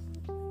know,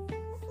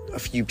 a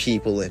few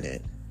people in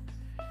it.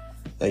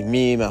 Like,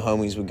 me and my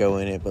homies would go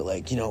in it, but,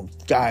 like, you know,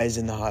 guys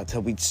in the hot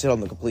tub, we'd sit on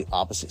the complete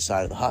opposite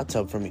side of the hot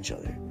tub from each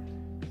other.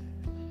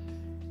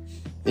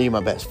 Me and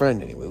my best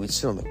friend, anyway, we'd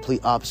sit on the complete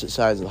opposite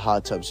sides of the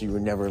hot tub, so you were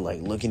never,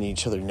 like, looking at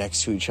each other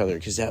next to each other,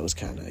 because that was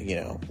kind of, you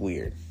know,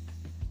 weird.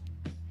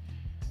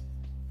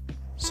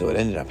 So what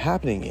ended up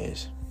happening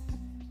is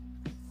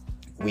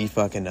we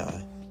fucking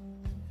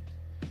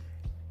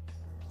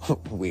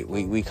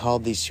we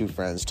called these 2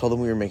 friends, told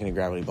them we were making a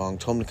gravity bong,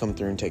 told them to come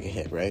through and take a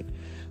hit, right?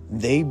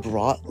 They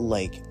brought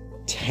like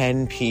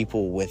 10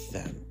 people with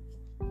them.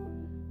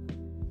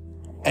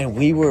 And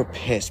we were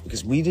pissed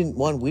because we didn't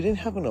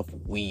have enough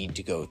weed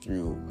to go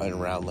through and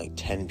around like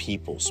 10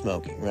 people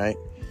smoking, right?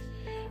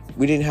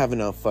 We didn't have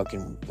enough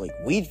fucking like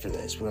weed for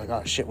this. We're like,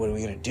 oh shit, what are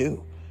we gonna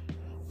do?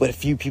 But a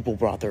few people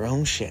brought their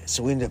own shit.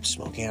 So we ended up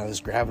smoking out of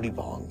this gravity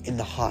bong in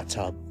the hot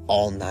tub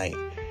all night.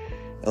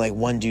 And like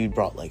one dude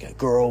brought like a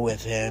girl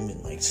with him.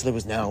 And like, so there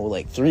was now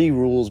like 3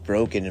 rules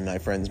broken in my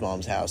friend's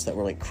mom's house that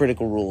were like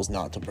critical rules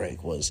not to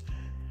break. Was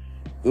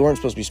we weren't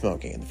supposed to be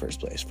smoking in the first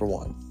place, for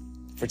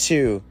 1. For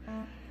 2,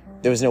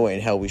 there was no way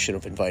in hell we should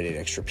have invited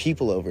extra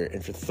people over.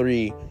 And for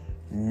 3,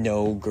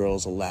 no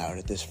girls allowed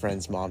at this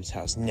friend's mom's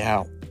house.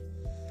 Now,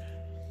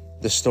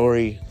 the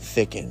story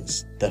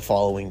thickens the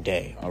following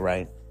day, all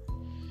right?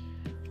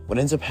 What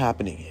ends up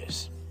happening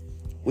is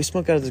we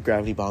smoke out of this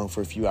gravity bong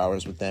for a few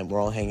hours with them. We're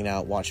all hanging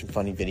out, watching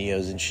funny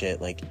videos and shit.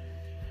 Like,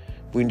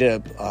 we ended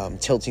up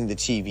tilting the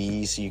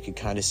TV so you could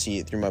kind of see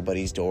it through my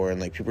buddy's door.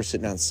 And, like, people were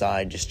sitting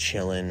outside just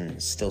chilling,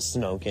 still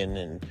smoking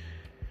and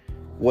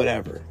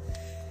whatever,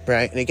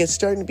 right? And it gets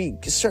starting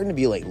to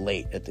be, like,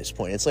 late at this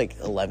point. It's, like,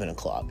 11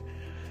 o'clock.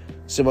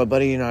 So my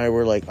buddy and I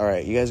were like, all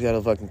right, you guys got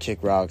to fucking kick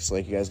rocks.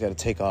 Like, you guys got to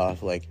take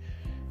off. Like,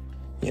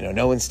 you know,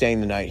 no one's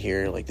staying the night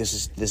here. Like, this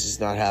is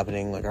not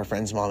happening. Like, our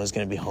friend's mom is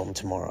going to be home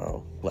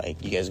tomorrow.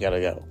 Like, you guys got to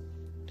go.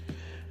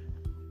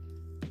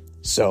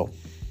 So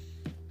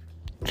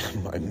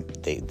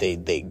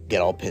they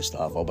get all pissed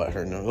off all about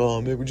her. And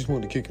oh, maybe we just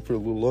wanted to kick it for a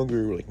little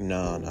longer. We're like,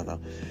 no.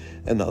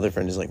 And the other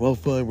friend is like, well,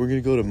 fine, we're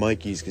gonna go to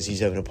Mikey's because he's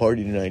having a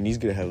party tonight and he's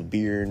gonna have a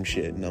beer and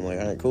shit. And I'm like,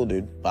 all right, cool,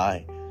 dude,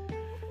 bye.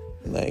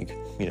 Like,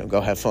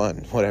 go have fun,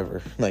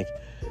 whatever. Like,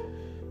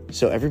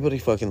 so everybody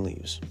fucking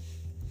leaves.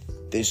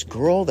 This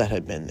girl that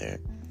had been there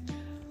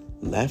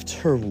left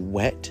her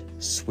wet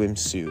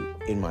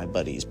swimsuit in my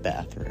buddy's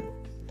bathroom.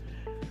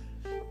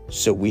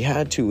 So we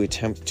had to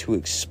attempt to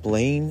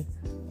explain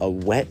a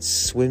wet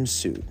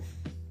swimsuit.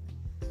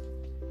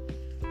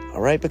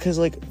 Alright, because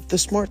like the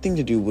smart thing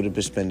to do would have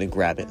just been to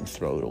grab it and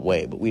throw it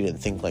away, but we didn't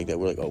think like that.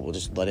 We're like, oh, we'll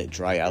just let it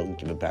dry out and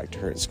give it back to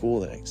her at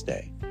school the next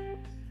day.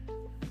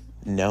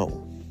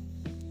 No.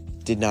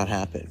 Did not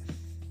happen.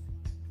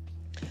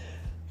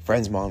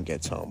 Friend's mom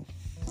gets home.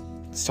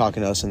 It's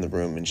talking to us in the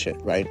room and shit,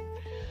 right?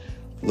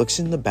 Looks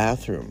in the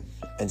bathroom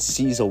and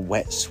sees a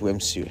wet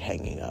swimsuit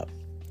hanging up.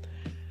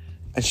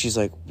 And she's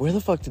like, where the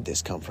fuck did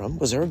this come from?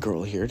 Was there a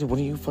girl here? Did one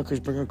of you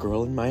fuckers bring a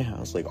girl in my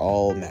house? Like,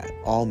 all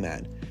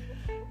mad.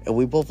 And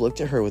we both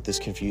looked at her with this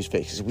confused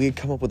face because we had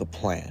come up with a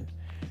plan.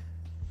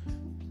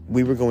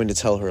 We were going to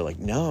tell her, like,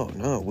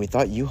 no, we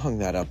thought you hung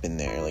that up in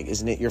there. Like,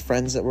 isn't it your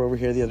friends that were over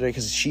here the other day?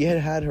 Because she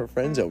had her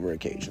friends over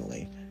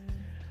occasionally.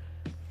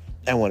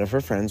 And one of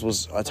her friends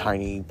was a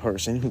tiny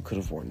person who could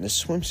have worn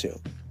this swimsuit.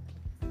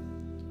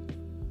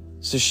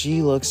 So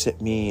she looks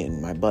at me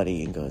and my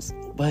buddy and goes,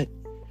 but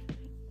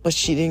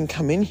she didn't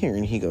come in here.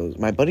 And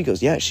my buddy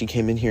goes, yeah, she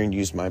came in here and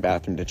used my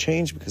bathroom to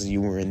change because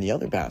you were in the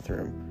other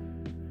bathroom.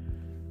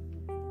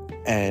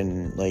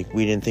 And, like,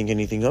 we didn't think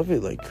anything of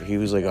it. Like, he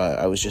was like,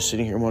 I was just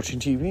sitting here watching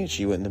TV and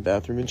she went in the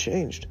bathroom and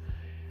changed.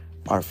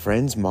 Our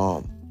friend's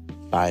mom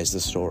buys the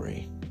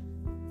story.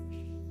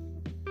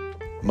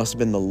 Must have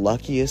been the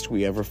luckiest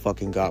we ever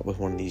fucking got with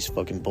one of these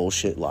fucking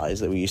bullshit lies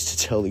that we used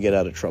to tell to get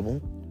out of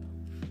trouble.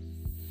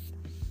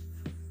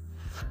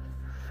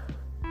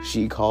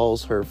 She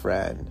calls her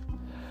friend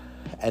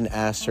and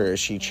asks her if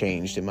she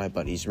changed in my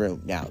buddy's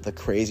room. Now, the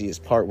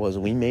craziest part was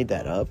we made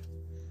that up.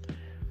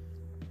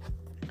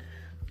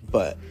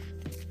 But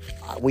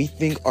we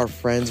think our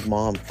friend's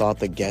mom thought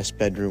the guest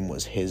bedroom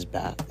was his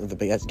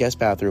the guest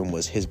bathroom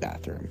was his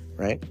bathroom,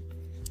 right?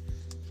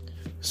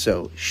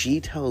 So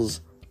she tells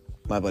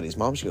my buddy's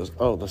mom, she goes,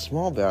 oh, the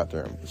small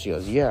bathroom. She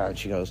goes, yeah. And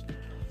she goes,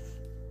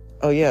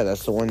 oh, yeah,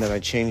 that's the one that I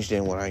changed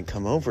in when I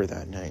come over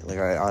that night. Like,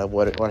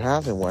 what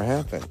happened? What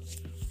happened?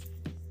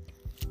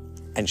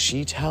 And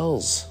she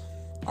tells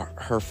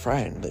her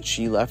friend that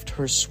she left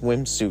her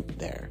swimsuit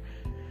there.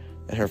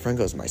 And her friend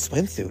goes, my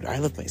swimsuit? I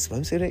left my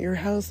swimsuit at your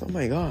house? Oh,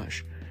 my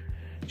gosh.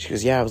 She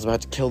goes, yeah, I was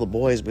about to kill the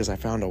boys because I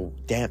found a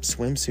damp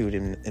swimsuit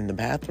in the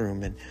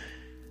bathroom. And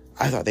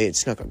I thought they had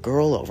snuck a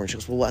girl over. And she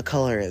goes, well, what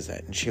color is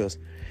it? And she goes,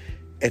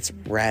 it's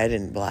red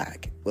and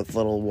black with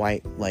little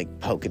white, like,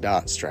 polka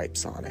dot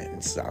stripes on it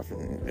and stuff.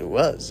 And it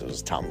was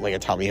like a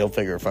Tommy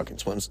Hilfiger fucking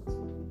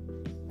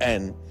swimsuit.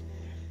 And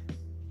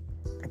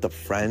the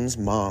friend's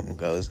mom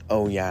goes,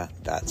 oh, yeah,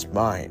 that's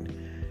mine.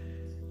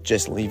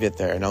 Just leave it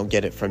there and I'll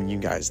get it from you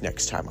guys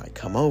next time I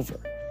come over.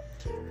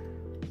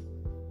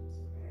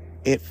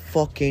 It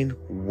fucking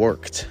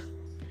worked.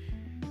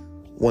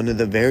 One of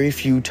the very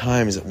few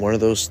times that one of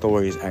those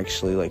stories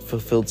actually, like,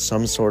 fulfilled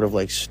some sort of,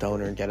 like,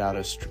 stoner get out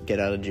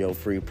of jail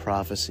free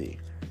prophecy.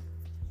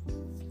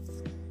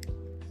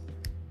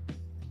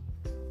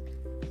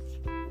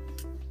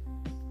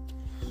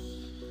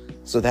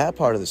 So that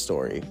part of the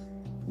story,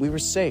 we were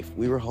safe.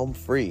 We were home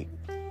free.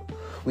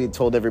 We had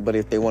told everybody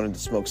if they wanted to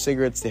smoke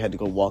cigarettes, they had to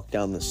go walk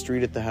down the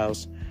street at the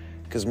house.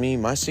 Because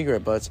my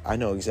cigarette butts, I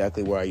know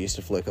exactly where I used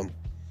to flick them.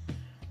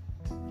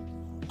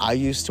 I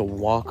used to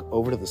walk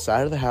over to the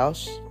side of the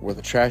house where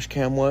the trash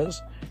can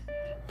was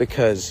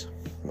because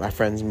my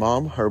friend's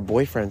mom, her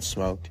boyfriend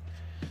smoked.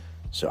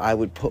 So I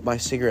would put my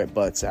cigarette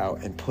butts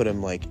out and put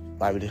them, like,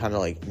 I would kind of,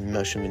 like,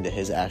 mush them into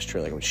his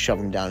ashtray. Like, I would shove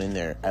them down in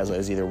there as I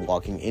was either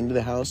walking into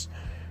the house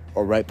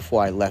or right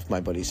before I left my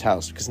buddy's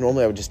house. Because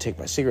normally I would just take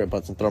my cigarette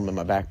butts and throw them in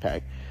my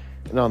backpack.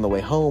 And on the way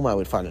home, I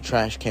would find a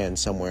trash can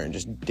somewhere and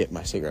just dip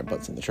my cigarette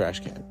butts in the trash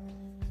can.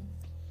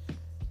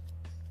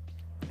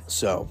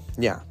 So,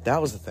 yeah,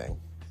 that was the thing.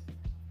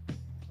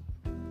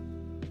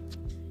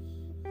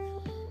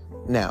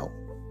 Now,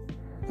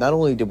 not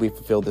only did we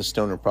fulfill this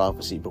stoner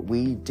prophecy, but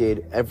we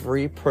did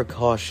every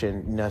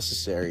precaution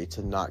necessary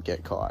to not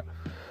get caught.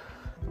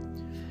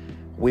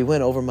 We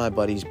went over my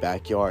buddy's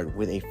backyard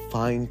with a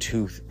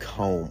fine-tooth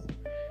comb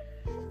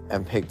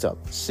and picked up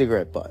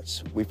cigarette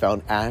butts. We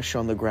found ash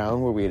on the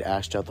ground where we had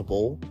ashed out the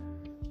bowl.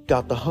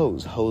 Got the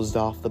hosed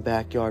off the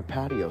backyard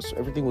patio, so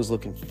everything was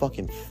looking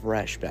fucking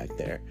fresh back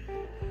there.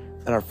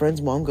 And our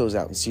friend's mom goes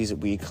out and sees that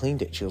we had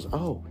cleaned it. She goes,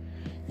 oh,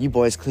 you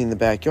boys cleaned the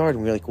backyard.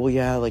 And we're like, well,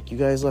 yeah, like, you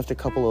guys left a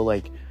couple of,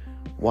 like,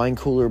 wine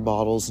cooler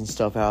bottles and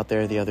stuff out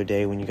there the other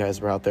day when you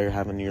guys were out there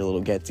having your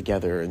little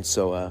get-together. And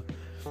so,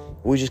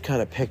 we just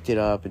kind of picked it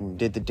up and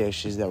did the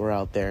dishes that were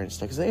out there and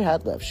stuff, because they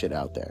had left shit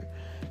out there.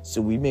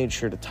 So we made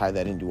sure to tie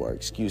that into our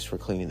excuse for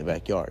cleaning the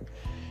backyard.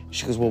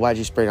 She goes, well, why'd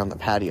you spray it on the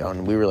patio?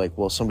 And we were like,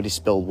 well, somebody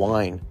spilled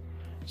wine.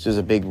 So there's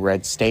a big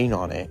red stain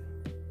on it.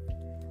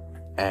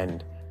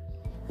 And,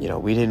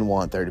 we didn't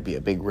want there to be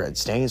a big red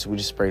stain, so we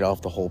just sprayed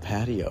off the whole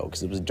patio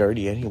because it was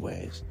dirty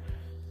anyways.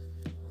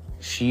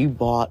 She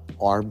bought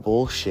our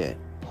bullshit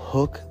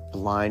hook,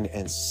 line,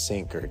 and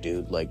sinker,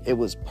 dude. Like, it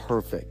was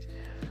perfect.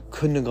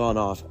 Couldn't have gone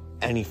off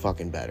any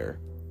fucking better.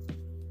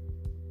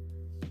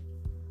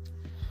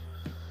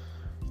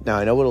 Now,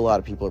 I know what a lot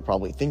of people are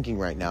probably thinking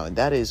right now, and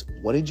that is,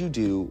 what did you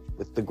do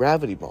with the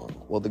gravity bong?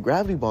 Well, the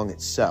gravity bong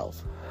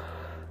itself,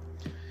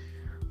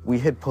 we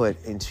had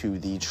put into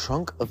the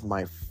trunk of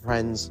my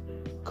friend's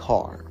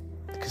car,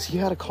 because he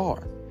had a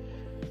car.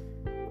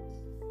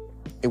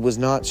 It was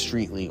not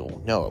street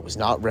legal. No, it was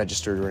not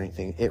registered or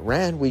anything. It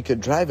ran, we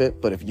could drive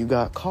it, but if you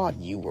got caught,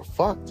 you were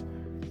fucked.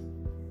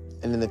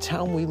 And in the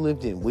town we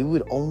lived in, we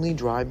would only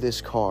drive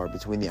this car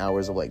between the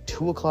hours of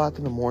 2 o'clock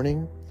in the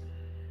morning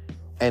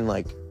and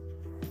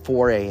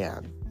 4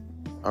 a.m.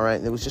 All right,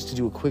 and it was just to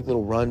do a quick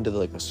little run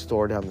to a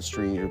store down the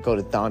street or go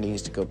to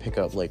Donnie's to go pick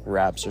up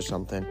wraps or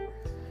something.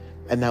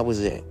 And that was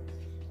it.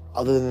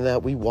 Other than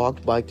that, we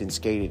walked, biked, and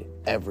skated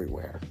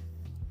everywhere.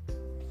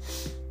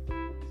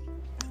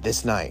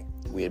 This night,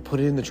 we had put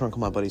it in the trunk of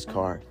my buddy's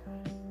car,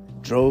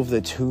 drove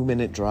the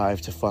 2-minute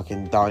drive to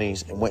fucking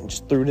Donnie's, and went and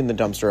just threw it in the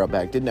dumpster out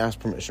back. Didn't ask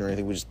permission or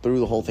anything. We just threw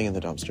the whole thing in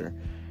the dumpster.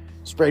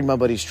 Sprayed my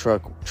buddy's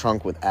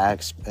trunk with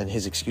Axe, and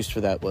his excuse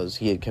for that was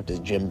he had kept his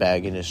gym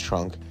bag in his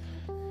trunk.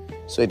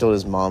 So he told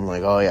his mom,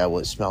 oh yeah, well,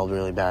 it smelled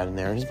really bad in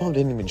there. And his mom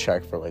didn't even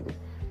check for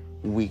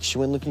weeks. She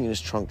went looking in his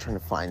trunk trying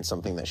to find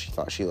something that she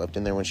thought she left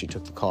in there when she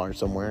took the car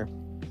somewhere.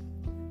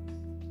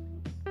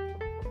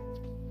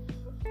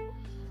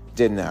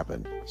 Didn't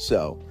happen.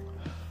 So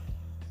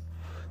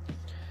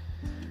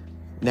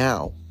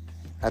now,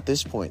 at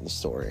this point in the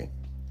story,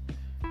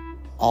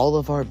 all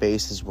of our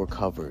bases were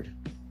covered,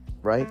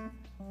 right?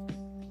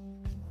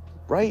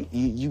 Right?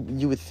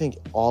 You would think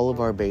all of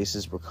our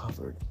bases were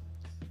covered.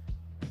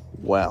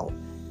 Well,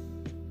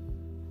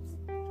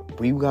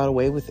 we got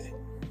away with it,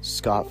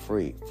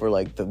 scot-free. For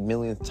the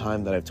millionth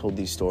time that I've told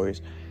these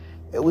stories,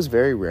 it was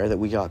very rare that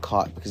we got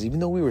caught, because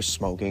even though we were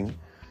smoking,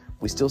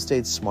 we still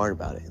stayed smart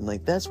about it. And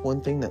that's one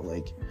thing that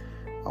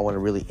I want to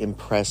really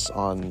impress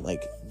on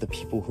the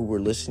people who were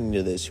listening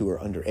to this who are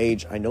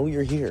underage. I know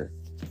you're here.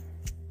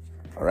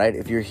 All right?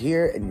 If you're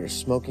here and you're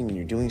smoking and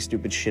you're doing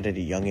stupid shit at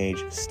a young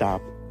age,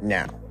 stop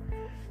now.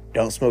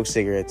 Don't smoke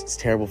cigarettes. It's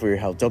terrible for your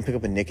health. Don't pick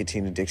up a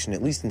nicotine addiction,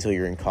 at least until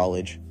you're in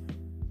college.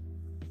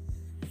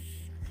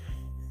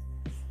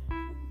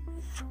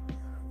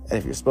 And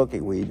if you're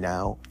smoking weed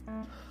now,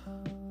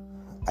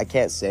 I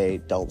can't say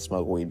don't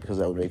smoke weed, because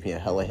that would make me a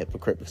hella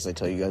hypocrite, because I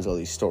tell you guys all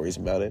these stories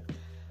about it.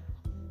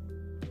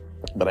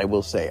 But I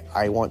will say,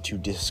 I want to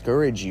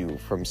discourage you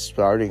from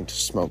starting to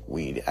smoke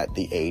weed at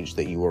the age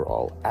that you are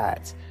all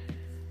at.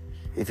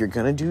 If you're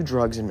going to do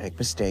drugs and make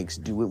mistakes,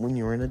 do it when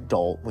you're an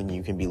adult, when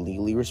you can be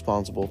legally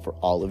responsible for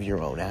all of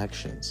your own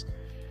actions.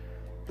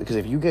 Because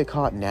if you get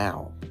caught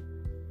now,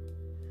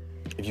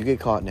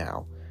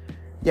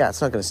 yeah,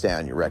 it's not going to stay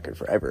on your record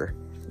forever.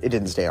 It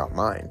didn't stay on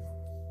mine.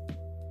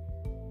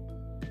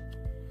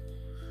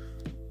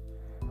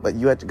 But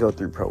you have to go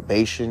through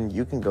probation.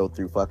 You can go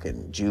through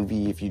fucking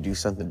juvie if you do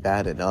something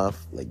bad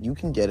enough. You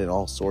can get in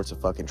all sorts of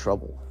fucking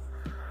trouble.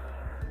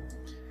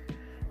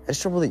 It's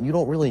trouble that you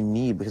don't really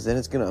need, because then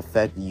it's going to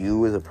affect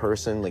you as a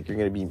person. You're going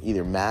to be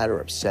either mad or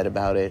upset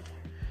about it.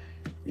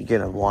 You're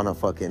going to want to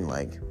fucking,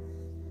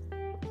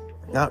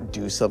 not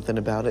do something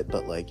about it,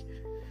 but,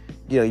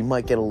 you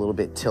might get a little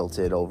bit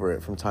tilted over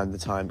it from time to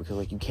time,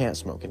 because, you can't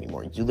smoke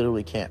anymore. You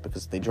literally can't,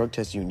 because if they drug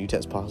test you and you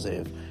test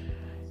positive,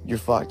 you're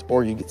fucked.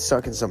 Or you get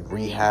stuck in some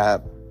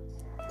rehab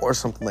or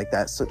something like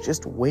that. So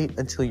just wait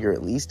until you're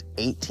at least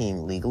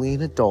 18, legally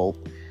an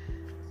adult,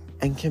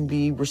 and can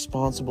be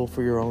responsible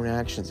for your own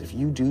actions. If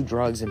you do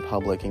drugs in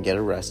public and get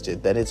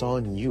arrested, then it's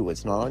on you.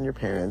 It's not on your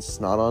parents. It's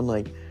not on,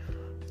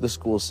 the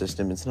school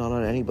system. It's not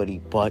on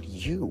anybody but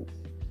you.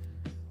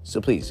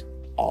 So please,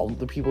 all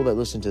the people that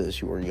listen to this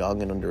who are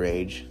young and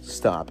underage,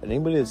 stop. And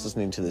anybody that's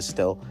listening to this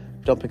still,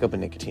 don't pick up a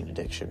nicotine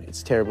addiction.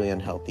 It's terribly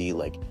unhealthy.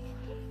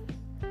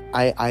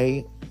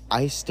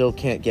 I still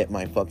can't get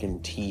my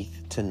fucking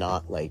teeth to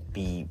not,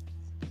 be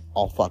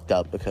all fucked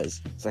up,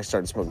 because I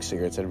started smoking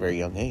cigarettes at a very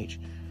young age.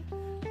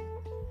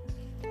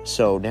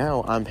 So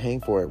now I'm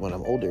paying for it when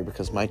I'm older,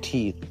 because my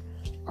teeth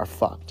are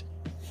fucked.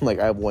 I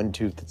have one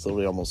tooth that's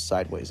literally almost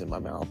sideways in my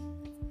mouth.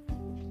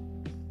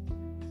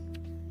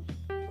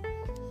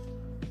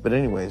 But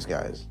anyways,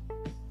 guys,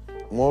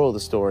 moral of the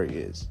story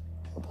is,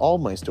 of all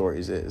my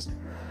stories is,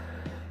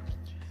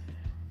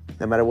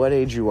 no matter what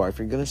age you are, if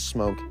you're going to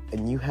smoke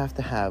and you have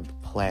to have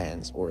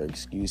plans or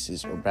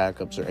excuses or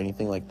backups or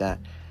anything like that,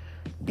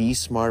 be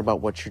smart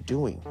about what you're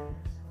doing.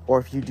 Or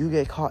if you do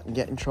get caught and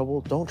get in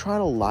trouble, don't try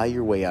to lie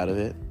your way out of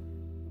it,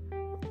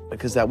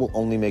 because that will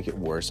only make it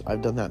worse.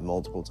 I've done that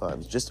multiple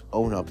times. Just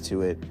own up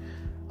to it.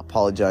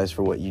 Apologize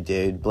for what you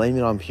did. Blame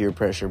it on peer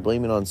pressure.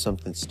 Blame it on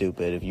something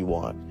stupid if you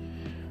want.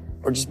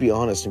 Or just be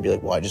honest and be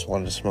like, well, I just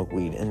wanted to smoke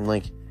weed. And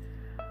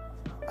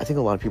I think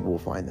a lot of people will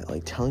find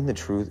that telling the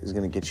truth is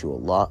going to get you a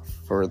lot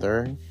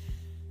further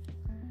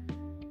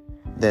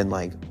than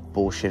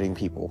bullshitting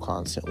people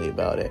constantly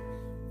about it.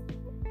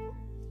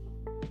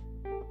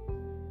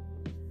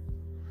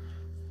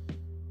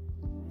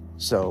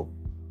 So,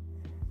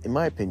 in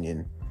my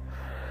opinion,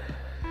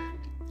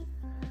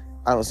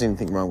 I don't see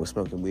anything wrong with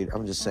smoking weed.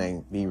 I'm just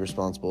saying be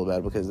responsible about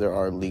it because there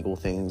are legal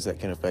things that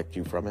can affect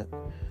you from it.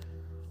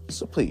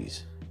 So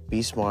please,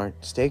 be smart,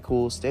 stay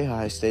cool, stay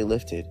high, stay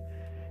lifted.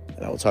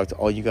 And I will talk to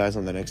all you guys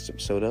on the next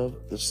episode of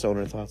the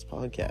Stoner Thoughts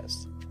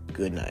Podcast.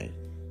 Good night.